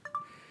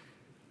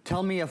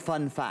 tell me a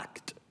fun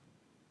fact.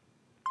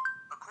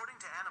 According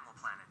to Animal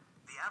Planet,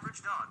 the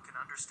average dog can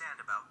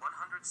understand about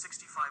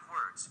 165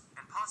 words,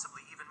 and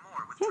possibly even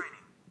more with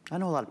training. I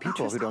know a lot of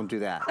people who don't do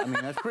that. I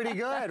mean, that's pretty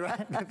good,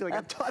 right? I feel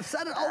like I've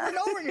said it over and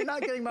over and you're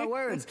not getting my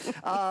words.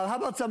 How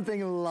about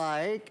something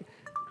like,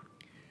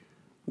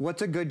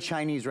 what's a good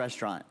Chinese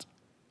restaurant?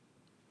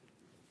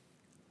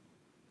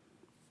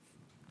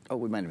 Oh,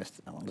 we might have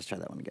missed that one. Let's try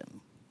that one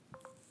again.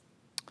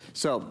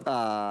 So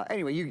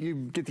anyway, you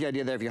get the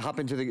idea there. If you hop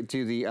into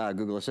the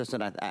Google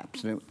Assistant, I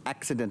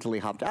accidentally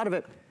hopped out of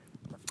it.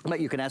 But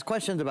you can ask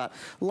questions about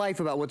life,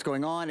 about what's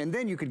going on, and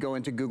then you could go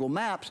into Google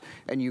Maps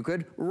and you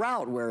could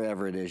route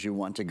wherever it is you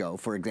want to go,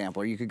 for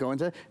example. Or you could go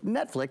into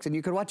Netflix and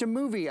you could watch a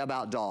movie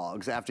about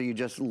dogs after you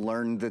just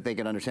learned that they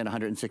can understand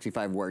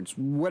 165 words.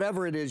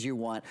 Whatever it is you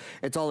want,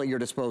 it's all at your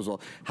disposal.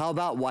 How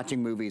about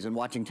watching movies and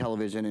watching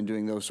television and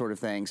doing those sort of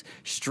things?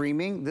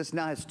 Streaming, this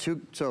now has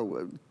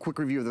quick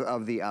review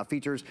of the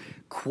features.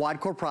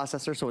 Quad-core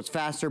processor, so it's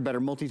faster,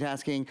 better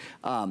multitasking.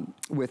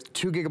 With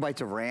 2 gigabytes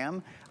of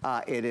RAM,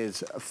 it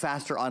is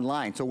faster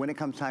online. So when it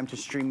comes time to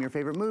stream your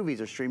favorite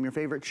movies or stream your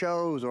favorite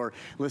shows or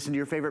listen to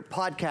your favorite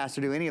podcasts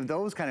or do any of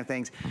those kind of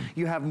things,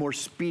 you have more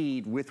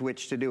speed with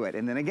which to do it.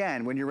 And then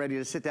again, when you're ready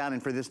to sit down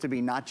and for this to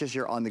be not just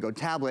your on-the-go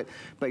tablet,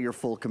 but your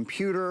full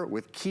computer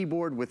with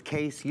keyboard, with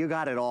case, you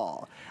got it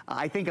all.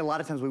 I think a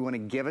lot of times we want to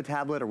give a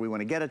tablet or we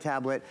want to get a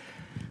tablet,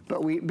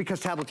 but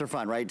because tablets are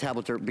fun, right?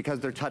 Tablets are, because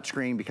they're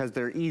touchscreen, because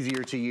they're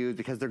easier to use,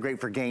 because they're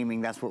great for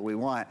gaming, that's what we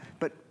want.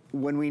 But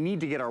when we need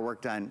to get our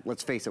work done,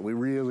 let's face it, we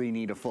really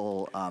need a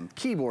full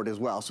keyboard as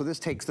well. So this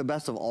takes the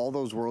best of all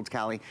those worlds,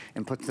 Callie,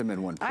 and puts them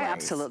in one place. I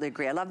absolutely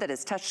agree. I love that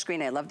it's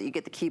touchscreen. I love that you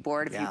get the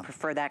keyboard if you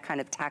prefer that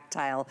kind of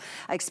tactile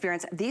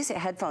experience. These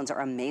headphones are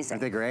amazing.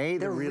 Aren't they great?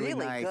 They're really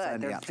nice good.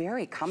 And they're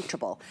very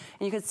comfortable.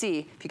 And you can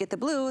see, if you get the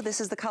blue, this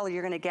is the color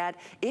you're going to get.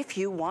 If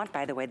you want,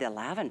 by the way, the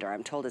lavender,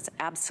 I'm told it's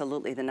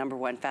absolutely the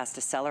 #1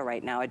 fastest seller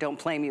right now. I don't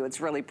blame you.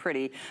 It's really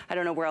pretty. I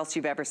don't know where else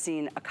you've ever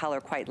seen a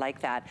color quite like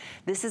that.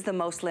 This is the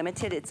most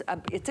limited.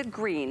 It's a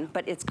green,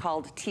 but it's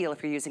called teal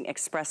if you're using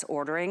express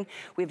ordering.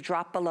 We've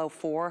dropped below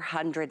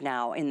 400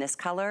 now in this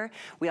color.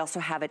 We also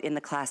have it in the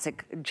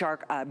classic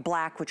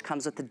black, which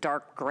comes with the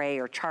dark gray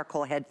or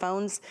charcoal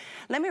headphones.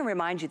 Let me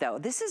remind you though,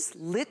 this is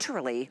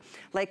literally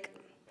like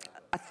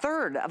a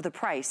third of the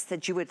price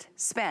that you would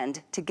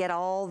spend to get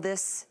all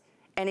this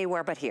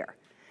anywhere but here.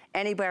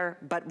 Anywhere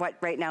but what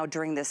right now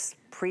during this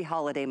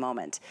pre-holiday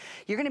moment.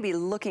 You're gonna be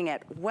looking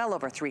at well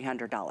over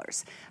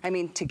 $300. I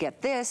mean, to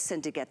get this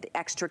and to get the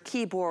extra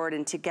keyboard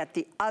and to get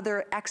the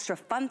other extra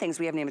fun things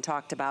we haven't even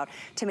talked about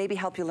to maybe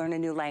help you learn a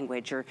new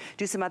language or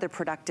do some other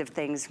productive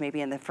things.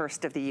 Maybe in the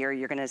first of the year,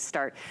 you're gonna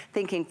start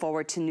thinking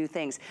forward to new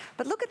things.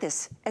 But look at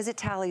this as it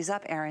tallies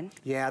up, Aaron.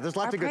 Yeah, there's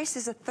lots of good. Our price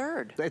is a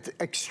third. It's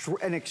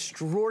an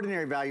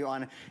extraordinary value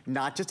on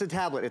not just a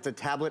tablet. It's a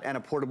tablet and a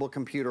portable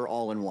computer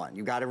all in one.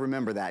 You got to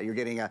remember that. You're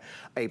getting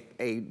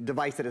a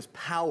device that is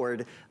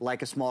powered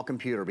like a small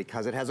computer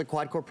because it has a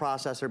quad-core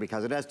processor,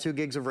 because it has 2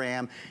 gigs of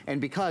RAM,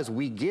 and because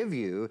we give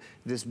you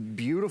this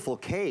beautiful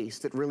case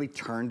that really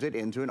turns it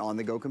into an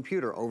on-the-go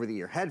computer.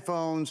 Over-the-ear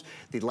headphones,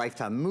 the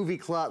Lifetime Movie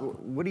Club.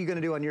 What are you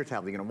going to do on your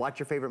tablet? You're going to watch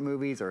your favorite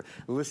movies or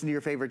listen to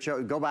your favorite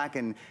show? Go back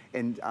and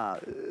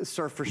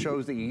surf for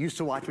shows that you used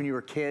to watch when you were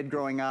a kid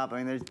growing up.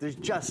 I mean, there's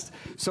just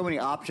so many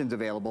options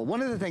available.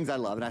 One of the things I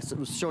love, and I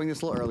was showing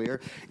this a little earlier,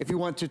 if you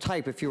want to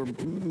type, if you're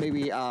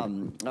maybe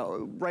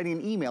writing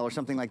an email or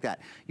something like that,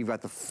 you've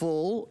got the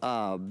full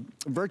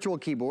virtual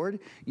keyboard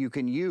you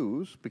can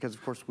use, because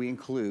of course we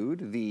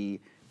include the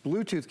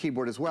Bluetooth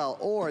keyboard as well,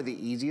 or the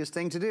easiest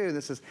thing to do,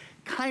 this is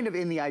kind of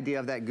in the idea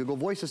of that Google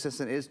Voice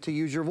Assistant, is to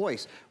use your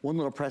voice. One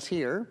little press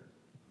here.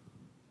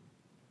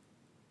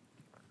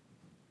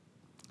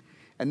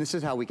 And this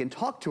is how we can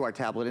talk to our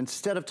tablet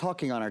instead of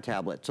talking on our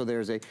tablet. So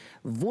there's a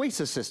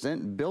voice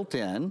assistant built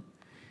in.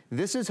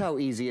 This is how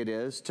easy it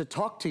is to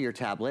talk to your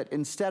tablet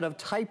instead of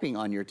typing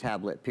on your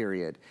tablet,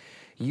 period.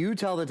 You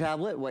tell the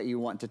tablet what you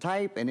want to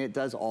type, and it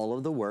does all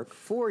of the work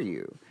for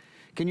you.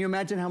 Can you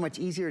imagine how much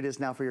easier it is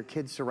now for your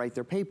kids to write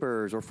their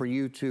papers, or for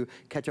you to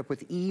catch up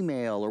with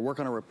email or work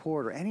on a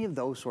report or any of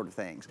those sort of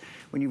things?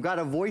 When you've got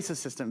a voice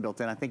assistant built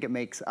in, I think it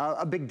makes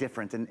a big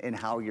difference in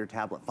how your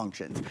tablet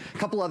functions. A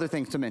couple other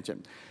things to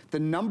mention. The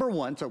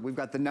 #1, so we've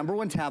got the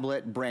 #1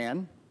 tablet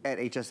brand at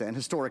HSN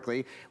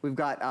historically. We've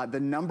got the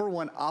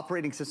 #1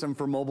 operating system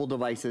for mobile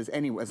devices.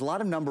 Anyways, a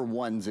lot of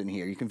 #1s in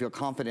here. You can feel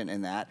confident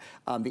in that.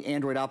 The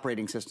Android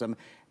operating system.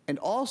 And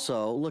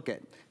also, look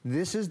at,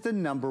 this is the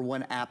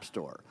 #1 app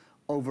store.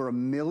 Over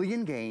 1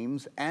 million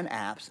games and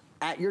apps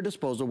at your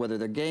disposal, whether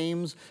they're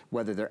games,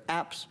 whether they're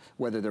apps,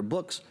 whether they're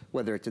books,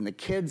 whether it's in the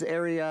kids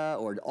area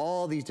or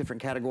all these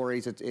different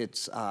categories.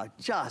 It's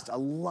just a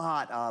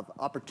lot of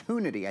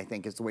opportunity, I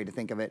think is the way to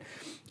think of it,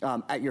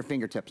 at your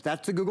fingertips.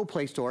 That's the Google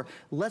Play Store.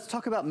 Let's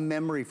talk about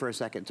memory for a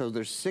second. So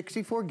there's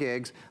 64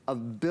 gigs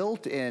of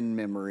built-in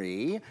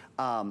memory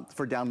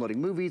for downloading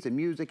movies and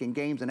music and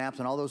games and apps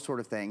and all those sort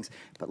of things.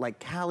 But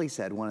like Callie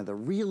said, one of the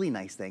really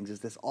nice things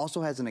is this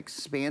also has an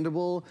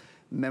expandable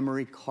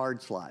memory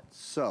card slot.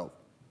 So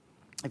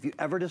if you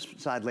ever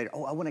decide later,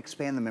 oh, I want to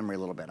expand the memory a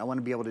little bit, I want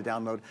to be able to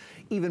download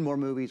even more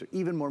movies or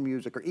even more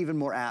music or even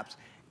more apps,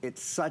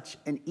 it's such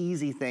an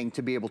easy thing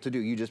to be able to do.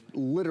 You just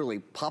literally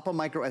pop a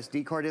micro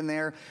SD card in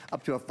there,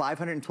 up to a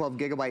 512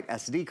 gigabyte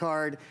SD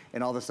card,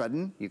 and all of a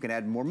sudden you can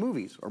add more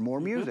movies or more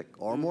music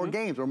or more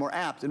games or more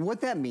apps. And what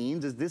that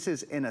means is this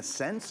is, in a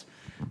sense,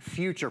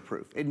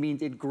 future-proof. It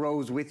means it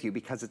grows with you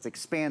because it's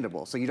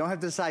expandable. So you don't have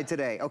to decide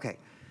today, okay,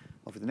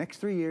 over the next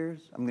 3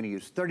 years, I'm going to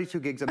use 32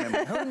 gigs of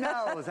memory. Who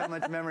knows how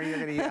much memory you're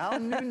going to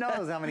use? Who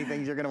knows how many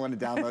things you're going to want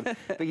to download?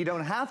 But you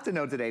don't have to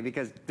know today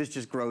because this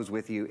just grows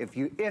with you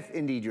if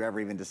indeed you ever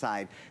even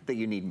decide that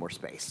you need more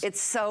space. It's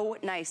so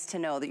nice to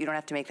know that you don't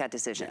have to make that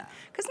decision.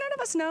 Because none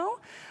of us know.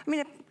 I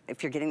mean,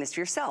 if you're getting this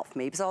for yourself,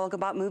 maybe it's all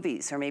about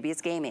movies, or maybe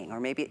it's gaming, or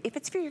maybe if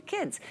it's for your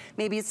kids,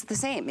 maybe it's the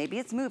same. Maybe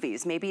it's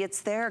movies, maybe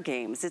it's their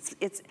games.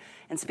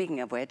 And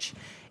speaking of which,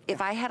 if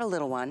I had a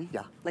little one,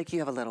 like you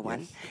have a little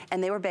one,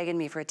 and they were begging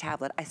me for a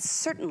tablet, I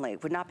certainly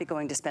would not be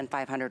going to spend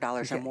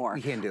 $500 or more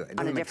you can't do it.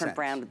 on a different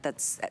brand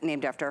that's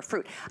named after a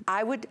fruit.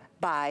 I would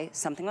buy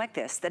something like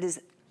this that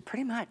is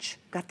pretty much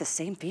got the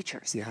same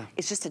features.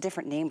 It's just a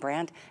different name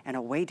brand and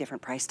a way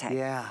different price tag.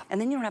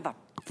 And then you don't have a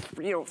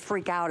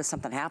freak out if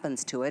something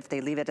happens to it, if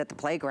they leave it at the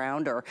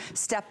playground or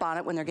step on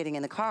it when they're getting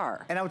in the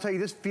car. And I will tell you,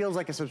 this feels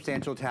like a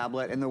substantial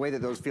tablet, and the way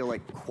that those feel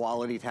like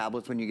quality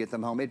tablets when you get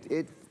them home,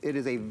 it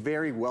is a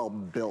very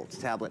well-built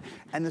tablet.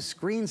 And the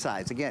screen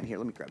size, again, here,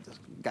 let me grab this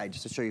guide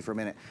just to show you for a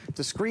minute.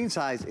 The screen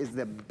size is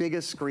the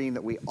biggest screen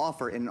that we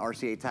offer in an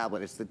RCA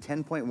tablet. It's the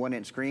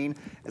 10.1-inch screen.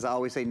 As I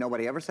always say,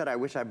 nobody ever said, I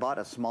wish I bought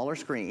a smaller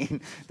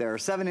screen. There are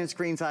 7-inch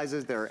screen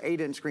sizes, there are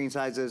 8-inch screen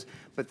sizes,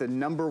 but the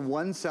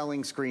 #1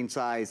 selling screen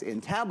size in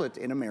tablets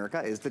in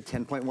America is the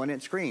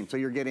 10.1-inch screen. So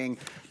you're getting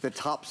the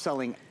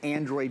top-selling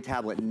Android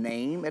tablet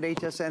name at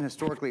HSN.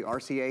 Historically,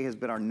 RCA has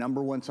been our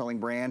 #1 selling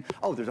brand.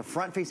 Oh, there's a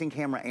front-facing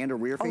camera and a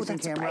rear-facing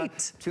camera.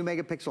 Right. 2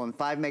 megapixel and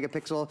 5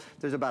 megapixel.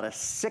 There's about a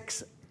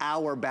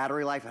 6-hour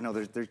battery life. I know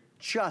there's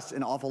just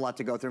an awful lot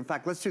to go through. In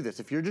fact, let's do this.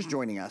 If you're just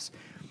joining us,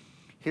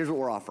 here's what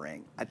we're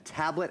offering. A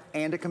tablet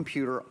and a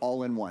computer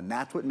all in one.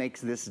 That's what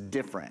makes this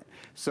different.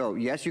 So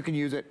yes, you can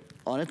use it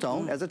on its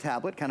own as a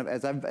tablet, kind of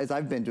as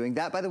I've been doing.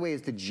 That, by the way,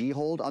 is the G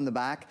hold on the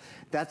back.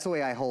 That's the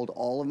way I hold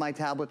all of my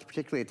tablets,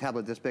 particularly a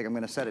tablet this big. I'm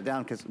gonna set it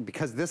down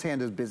because this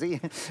hand is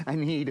busy. I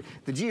need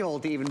the G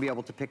hold to even be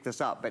able to pick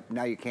this up, but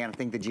now you can. I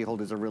think the G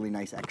hold is a really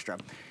nice extra.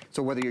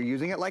 So whether you're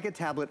using it like a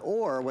tablet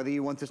or whether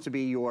you want this to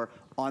be your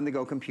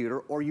on-the-go computer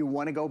or you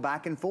wanna go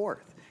back and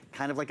forth,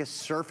 kind of like a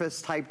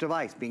Surface type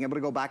device, being able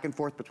to go back and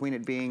forth between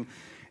it being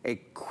a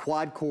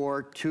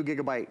quad-core 2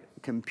 gigabyte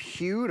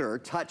computer,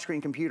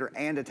 touchscreen computer,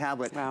 and a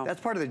tablet. Wow.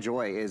 That's part of the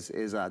joy is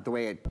the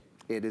way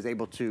it is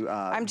able to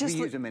be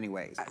used in many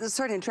ways.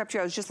 Sorry to interrupt you.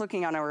 I was just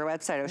looking on our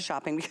website. I was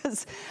shopping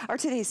because our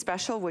today's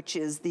special, which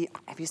is the,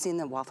 have you seen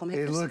the waffle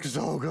makers? It looks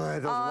so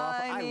good. Those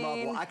waffles, I love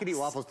waffles. I could eat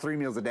waffles 3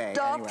 meals a day.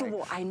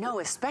 Anyway. I know,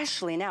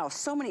 especially now.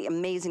 So many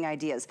amazing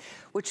ideas,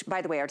 which, by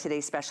the way, our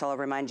today's special, I'll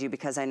remind you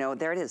because I know,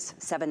 there it is,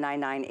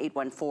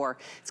 799-814.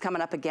 It's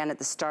coming up again at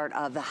the start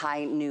of the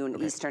high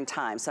noon Eastern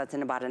time. So it's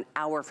in about an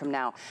hour from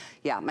now.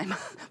 Yeah,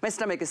 my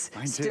stomach is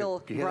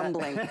still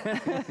rumbling.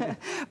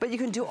 But you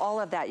can do all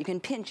of that. You can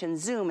pinch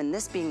and zoom, and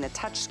this being the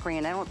touch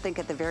screen. I don't think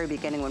at the very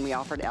beginning when we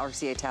offered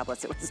RCA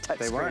tablets, it was touch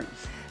screen. They weren't.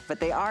 But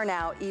they are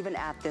now, even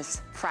at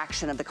this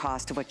fraction of the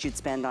cost of what you'd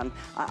spend on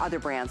other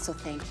brands. So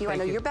thank you. I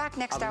know you're back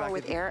next hour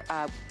with Aaron.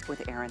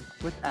 With Aaron.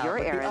 You're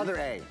Aaron. The other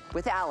A.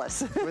 With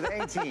Alice. With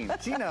the A-team.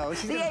 She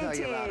knows. She's going to tell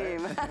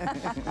you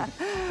about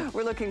it.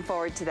 We're looking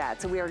forward to that.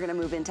 So we are going to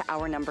move into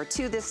hour number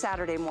 2 this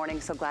Saturday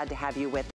morning. So glad to have you with